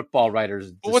crew of football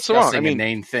writers discussing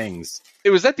inane things. It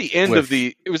was at the end of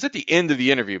the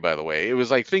interview, by the way. It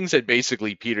was like things had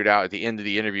basically petered out at the end of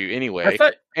the interview anyway.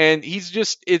 And it's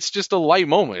just a light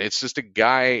moment. It's just a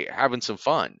guy having some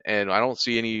fun. And I don't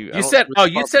see any. You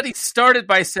said he started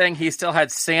by saying he still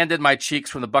had sand in my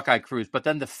cheeks from the Buckeye cruise, but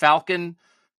then the Falcon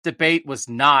debate was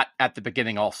not at the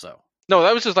beginning also. No,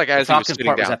 that was just like as he was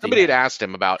sitting down. Somebody had asked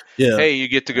him about, hey, you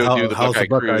get to go do the Buckeye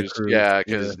cruise. Yeah,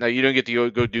 because now you don't get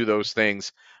to go do those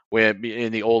things when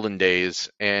in the olden days.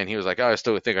 And he was like, I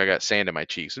still think I got sand in my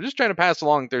cheeks. I'm just trying to pass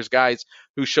along. There's guys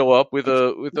who show up with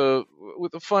a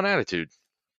fun attitude.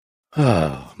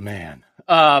 Oh man,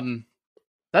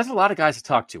 that's a lot of guys to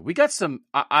talk to. We got some.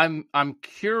 I'm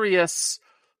curious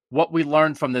what we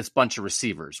learned from this bunch of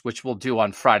receivers, which we'll do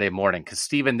on Friday morning. Because,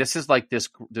 Steven, this is like this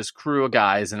crew of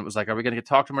guys, and it was like, are we going to get to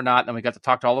talk to them or not? And we got to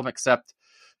talk to all of them except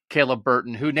Caleb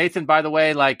Burton, who Nathan, by the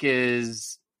way,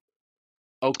 is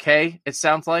okay, it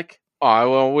sounds like.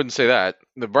 Oh, well, I wouldn't say that.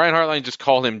 The Brian Hartline just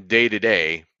called him day to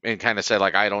day and kind of said,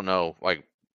 I don't know,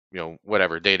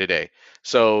 whatever, day to day.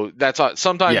 So that's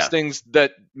sometimes things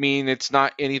that mean it's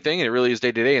not anything and it really is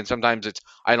day to day. And sometimes it's,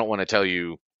 I don't want to tell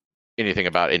you anything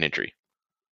about an injury.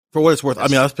 For what it's worth, I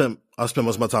mean, I spent most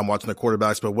of my time watching the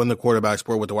quarterbacks, but when the quarterbacks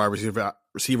were with the wide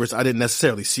receivers, I didn't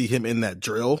necessarily see him in that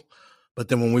drill. But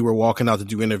then when we were walking out to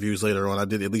do interviews later on, I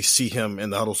did at least see him in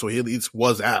the huddle. So he at least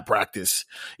was at practice,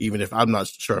 even if I'm not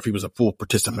sure if he was a full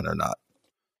participant or not.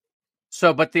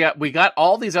 So, but we got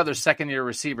all these other second-year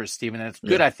receivers, Stephen, and it's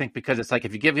good, I think, because it's like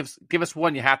if you give us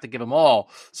one, you have to give them all.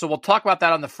 So we'll talk about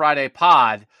that on the Friday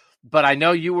pod. But I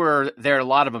know you were there, a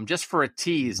lot of them, just for a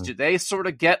tease. Mm-hmm. Do they sort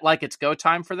of get it's go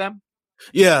time for them?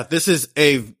 Yeah, this is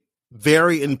a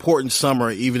very important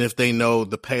summer, even if they know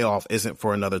the payoff isn't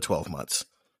for another 12 months.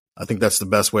 I think that's the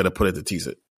best way to put it, to tease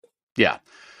it. Yeah.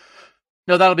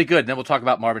 No, that'll be good. And then we'll talk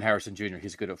about Marvin Harrison Jr.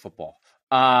 He's good at football.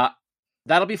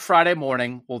 That'll be Friday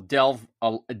morning. We'll delve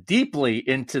deeply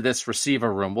into this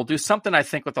receiver room. We'll do something, I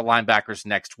think, with the linebackers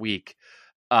next week.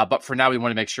 But for now, we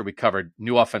want to make sure we covered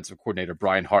new offensive coordinator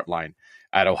Brian Hartline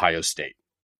at Ohio State.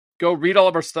 Go read all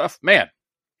of our stuff. Man,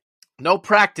 no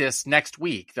practice next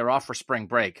week. They're off for spring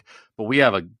break, but we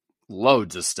have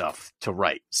loads of stuff to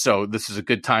write. So this is a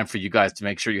good time for you guys to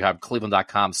make sure you have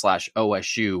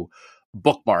cleveland.com/OSU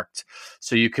bookmarked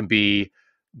so you can be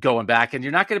going back, and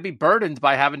you're not going to be burdened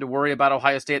by having to worry about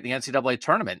Ohio State in the NCAA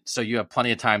tournament. So you have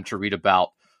plenty of time to read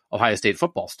about Ohio State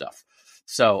football stuff.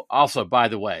 So also, by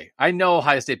the way, I know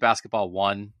Ohio State basketball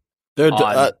won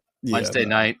on Wednesday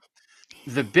night.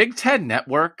 The Big Ten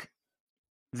Network,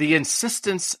 the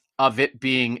insistence of it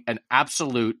being an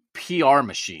absolute PR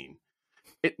machine,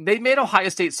 they made Ohio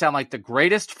State sound like the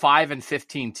greatest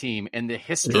 5-15 team in the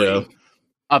history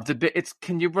of the.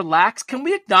 Can you relax? Can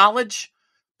we acknowledge?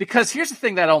 Because here's the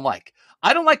thing that I don't like.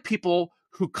 I don't like people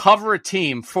who cover a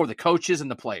team for the coaches and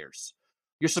the players.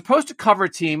 You're supposed to cover a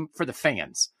team for the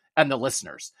fans and the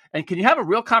listeners. And can you have a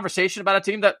real conversation about a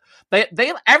team that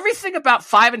they everything about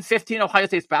 5-15 Ohio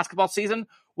State's basketball season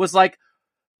was they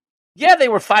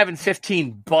were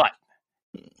 5-15, but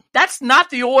that's not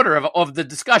the order of the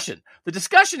discussion. The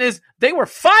discussion is they were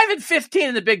 5-15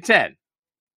 in the Big Ten.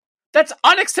 That's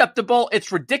unacceptable.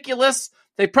 It's ridiculous.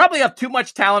 They probably have too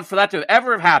much talent for that to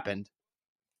ever have happened.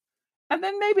 And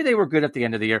then maybe they were good at the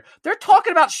end of the year. They're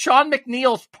talking about Sean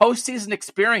McNeil's postseason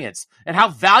experience and how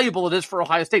valuable it is for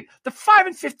Ohio State. They're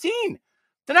 5-15.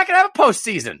 They're not going to have a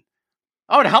postseason.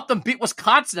 Oh, to help them beat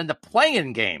Wisconsin in the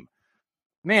play-in game.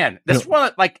 Man, that's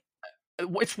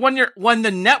it's when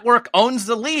the network owns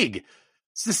the league.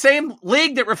 It's the same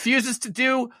league that refuses to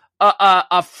do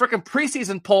a freaking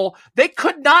preseason poll. They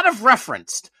could not have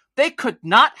referenced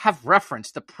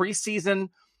the preseason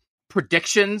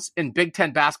predictions in Big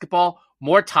Ten basketball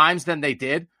more times than they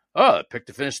did. Oh, pick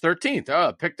to finish 13th.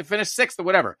 Oh, pick to finish 6th or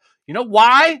whatever. You know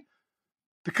why?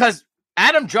 Because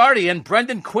Adam Jardy and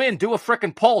Brendan Quinn do a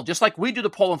freaking poll, just like we do the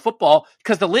poll in football,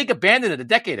 because the league abandoned it a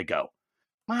decade ago.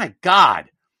 My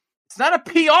God. It's not a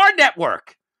PR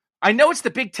network. I know it's the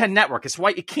Big Ten Network. It's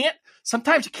why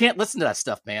sometimes you can't listen to that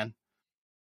stuff, man.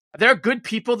 There are good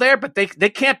people there, but they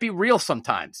can't be real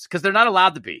sometimes because they're not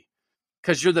allowed to be,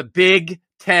 because you're the Big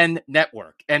Ten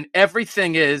Network and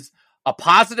everything is a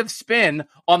positive spin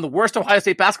on the worst Ohio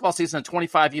State basketball season in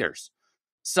 25 years.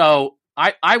 So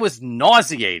I was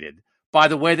nauseated by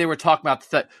the way they were talking about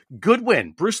that. Good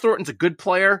win. Bruce Thornton's a good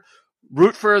player.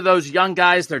 Root for those young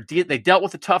guys. They dealt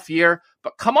with a tough year,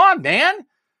 but come on, man.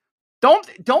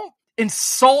 Don't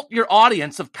insult your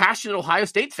audience of passionate Ohio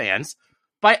State fans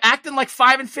by acting like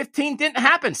 5-15 didn't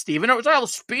happen, Stephen. It was all a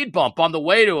speed bump on the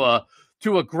way to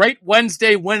a great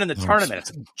Wednesday win in the tournament.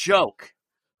 It's a joke.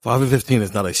 5-15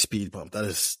 is not a speed bump. That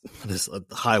is a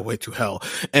highway to hell.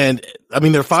 And I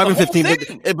mean, they're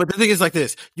 5-15, but the thing is like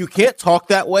this: you can't talk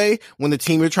that way when the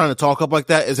team you're trying to talk up like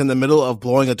that is in the middle of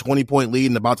blowing a 20-point lead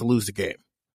and about to lose the game.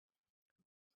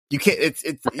 You can't.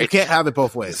 You can't have it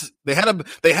both ways. They had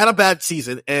a bad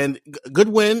season and good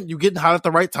win. You getting hot at the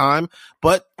right time,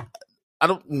 but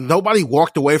nobody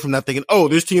walked away from that thinking, oh,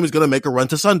 this team is going to make a run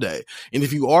to Sunday. And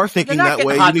if you are thinking that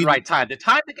way, hot at the right time. The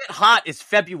time to get hot is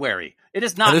February. It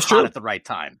is not hot at the right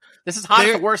time. This is hot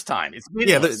at the worst time. It's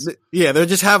meaningless. They're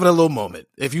just having a little moment.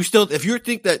 If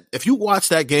you watch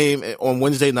that game on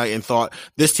Wednesday night and thought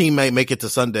this team may make it to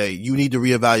Sunday, you need to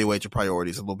reevaluate your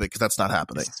priorities a little bit because that's not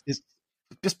happening.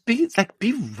 Just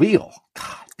be real.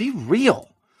 God, be real.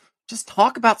 Just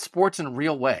talk about sports in a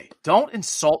real way. Don't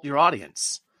insult your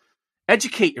audience.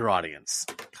 Educate your audience.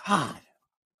 God.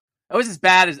 It was as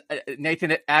bad as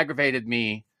Nathan. It aggravated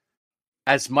me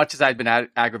as much as I've been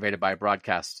aggravated by a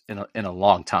broadcast in a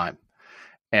long time.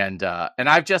 And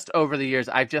I've just, over the years,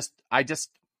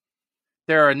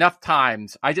 there are enough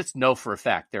times, I just know for a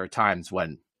fact there are times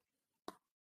when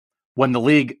the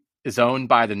league is owned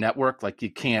by the network, like,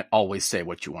 you can't always say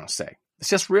what you want to say. It's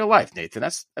just real life, Nathan.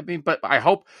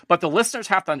 But the listeners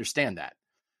have to understand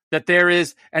that there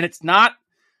is, and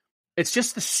it's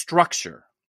just the structure.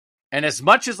 And as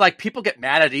much as, like, people get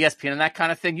mad at ESPN and that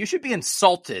kind of thing, you should be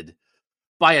insulted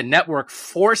by a network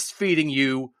force feeding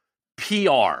you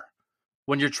PR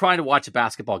when you're trying to watch a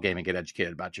basketball game and get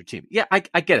educated about your team. Yeah, I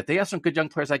get it. They have some good young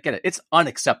players. I get it. It's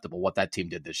unacceptable what that team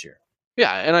did this year.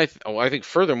 Yeah, and I think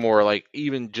furthermore, like,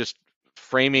 even just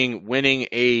framing winning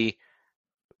a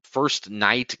first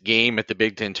night game at the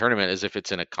Big Ten tournament as if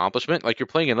it's an accomplishment, like you're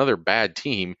playing another bad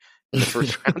team in the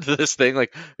first round of this thing.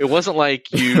 Like, it wasn't like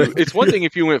it's one thing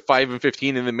if you went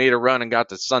 5-15 and then made a run and got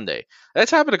to Sunday.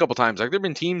 That's happened a couple times. Like, there've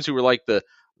been teams who were like the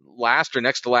last or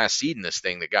next to last seed in this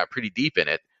thing that got pretty deep in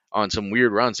it on some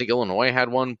weird runs. I think Illinois had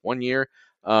one year.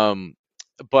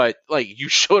 But like, you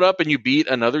showed up and you beat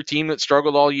another team that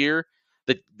struggled all year,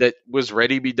 that was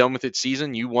ready to be done with its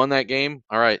season. You won that game.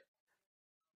 All right.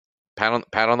 Pat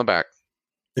on the back.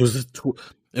 It was a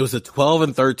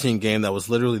 12-13 game that was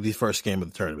literally the first game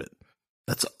of the tournament.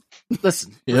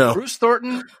 Listen, Bruce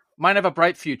Thornton might have a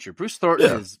bright future. Bruce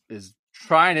Thornton is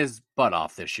trying his butt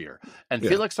off this year. And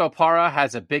Felix Opara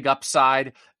has a big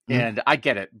upside. And I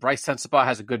get it. Bryce Sensabaugh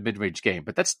has a good mid-range game.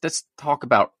 But let's talk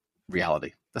about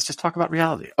reality. Let's just talk about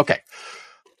reality. Okay.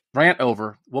 Rant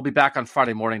over. We'll be back on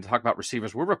Friday morning to talk about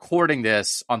receivers. We're recording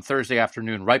this on Thursday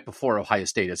afternoon, right before Ohio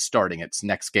State is starting its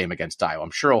next game against Iowa.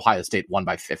 I'm sure Ohio State won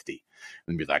by 50.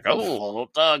 And be like, oh,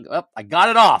 Doug, I got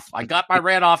it off. I got my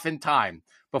rant off in time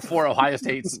before Ohio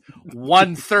State's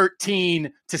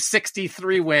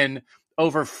 113-63 win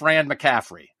over Fran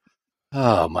McCaffrey.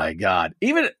 Oh, my God.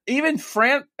 Even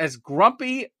Fran, as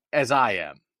grumpy as I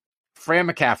am, Fran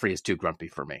McCaffrey is too grumpy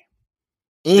for me.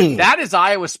 That is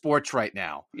Iowa sports right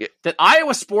now. Yeah. That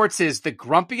Iowa sports is the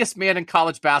grumpiest man in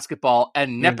college basketball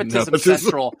and nepotism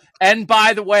central. And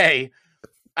by the way,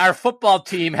 our football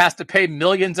team has to pay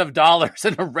millions of dollars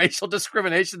in a racial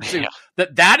discrimination suit. Yeah.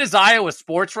 That is Iowa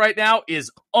sports right now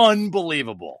is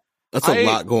unbelievable. That's a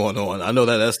lot going on. I know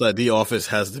that SID office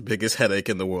has the biggest headache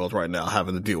in the world right now,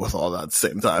 having to deal with all that at the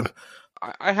same time.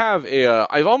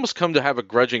 I've almost come to have a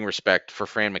grudging respect for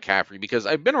Fran McCaffrey because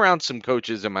I've been around some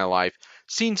coaches in my life,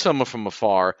 seen some from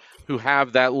afar who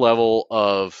have that level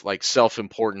of like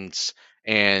self-importance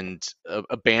and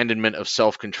abandonment of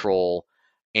self-control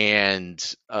and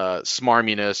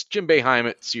smarminess. Jim Boeheim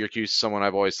at Syracuse, someone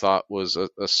I've always thought was a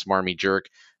smarmy jerk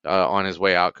on his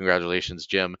way out. Congratulations,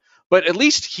 Jim. But at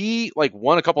least he like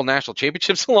won a couple national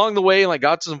championships along the way and like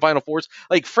got to some Final Fours.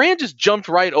 Like Fran just jumped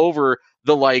right over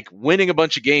the like winning a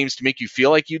bunch of games to make you feel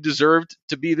like you deserved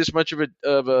to be this much of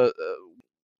a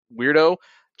weirdo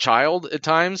child at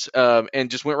times,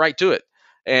 and just went right to it.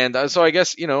 And so I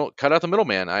guess, cut out the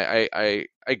middleman. I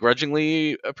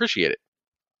grudgingly appreciate it.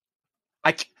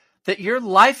 That your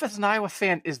life as an Iowa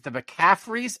fan is the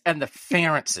McCaffreys and the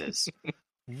Ferentzes.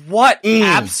 What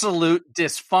absolute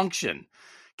dysfunction.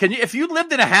 If you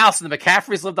lived in a house and the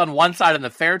McCaffreys lived on one side and the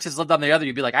Ferentzes lived on the other,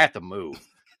 you'd be like, I have to move.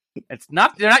 They're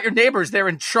not your neighbors. They're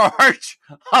in charge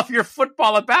of your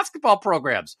football and basketball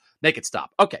programs. Make it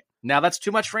stop. Okay. Now that's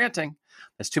too much ranting.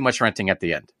 That's too much ranting at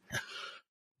the end.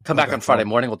 Come back on Friday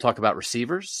morning. We'll talk about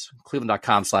receivers.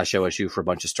 Cleveland.com/OSU for a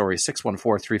bunch of stories.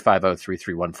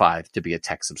 614-350-3315 to be a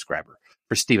tech subscriber.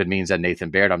 For Stephen Means and Nathan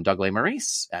Baird, I'm Doug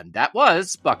Lesmerises, and that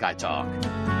was Buckeye Talk.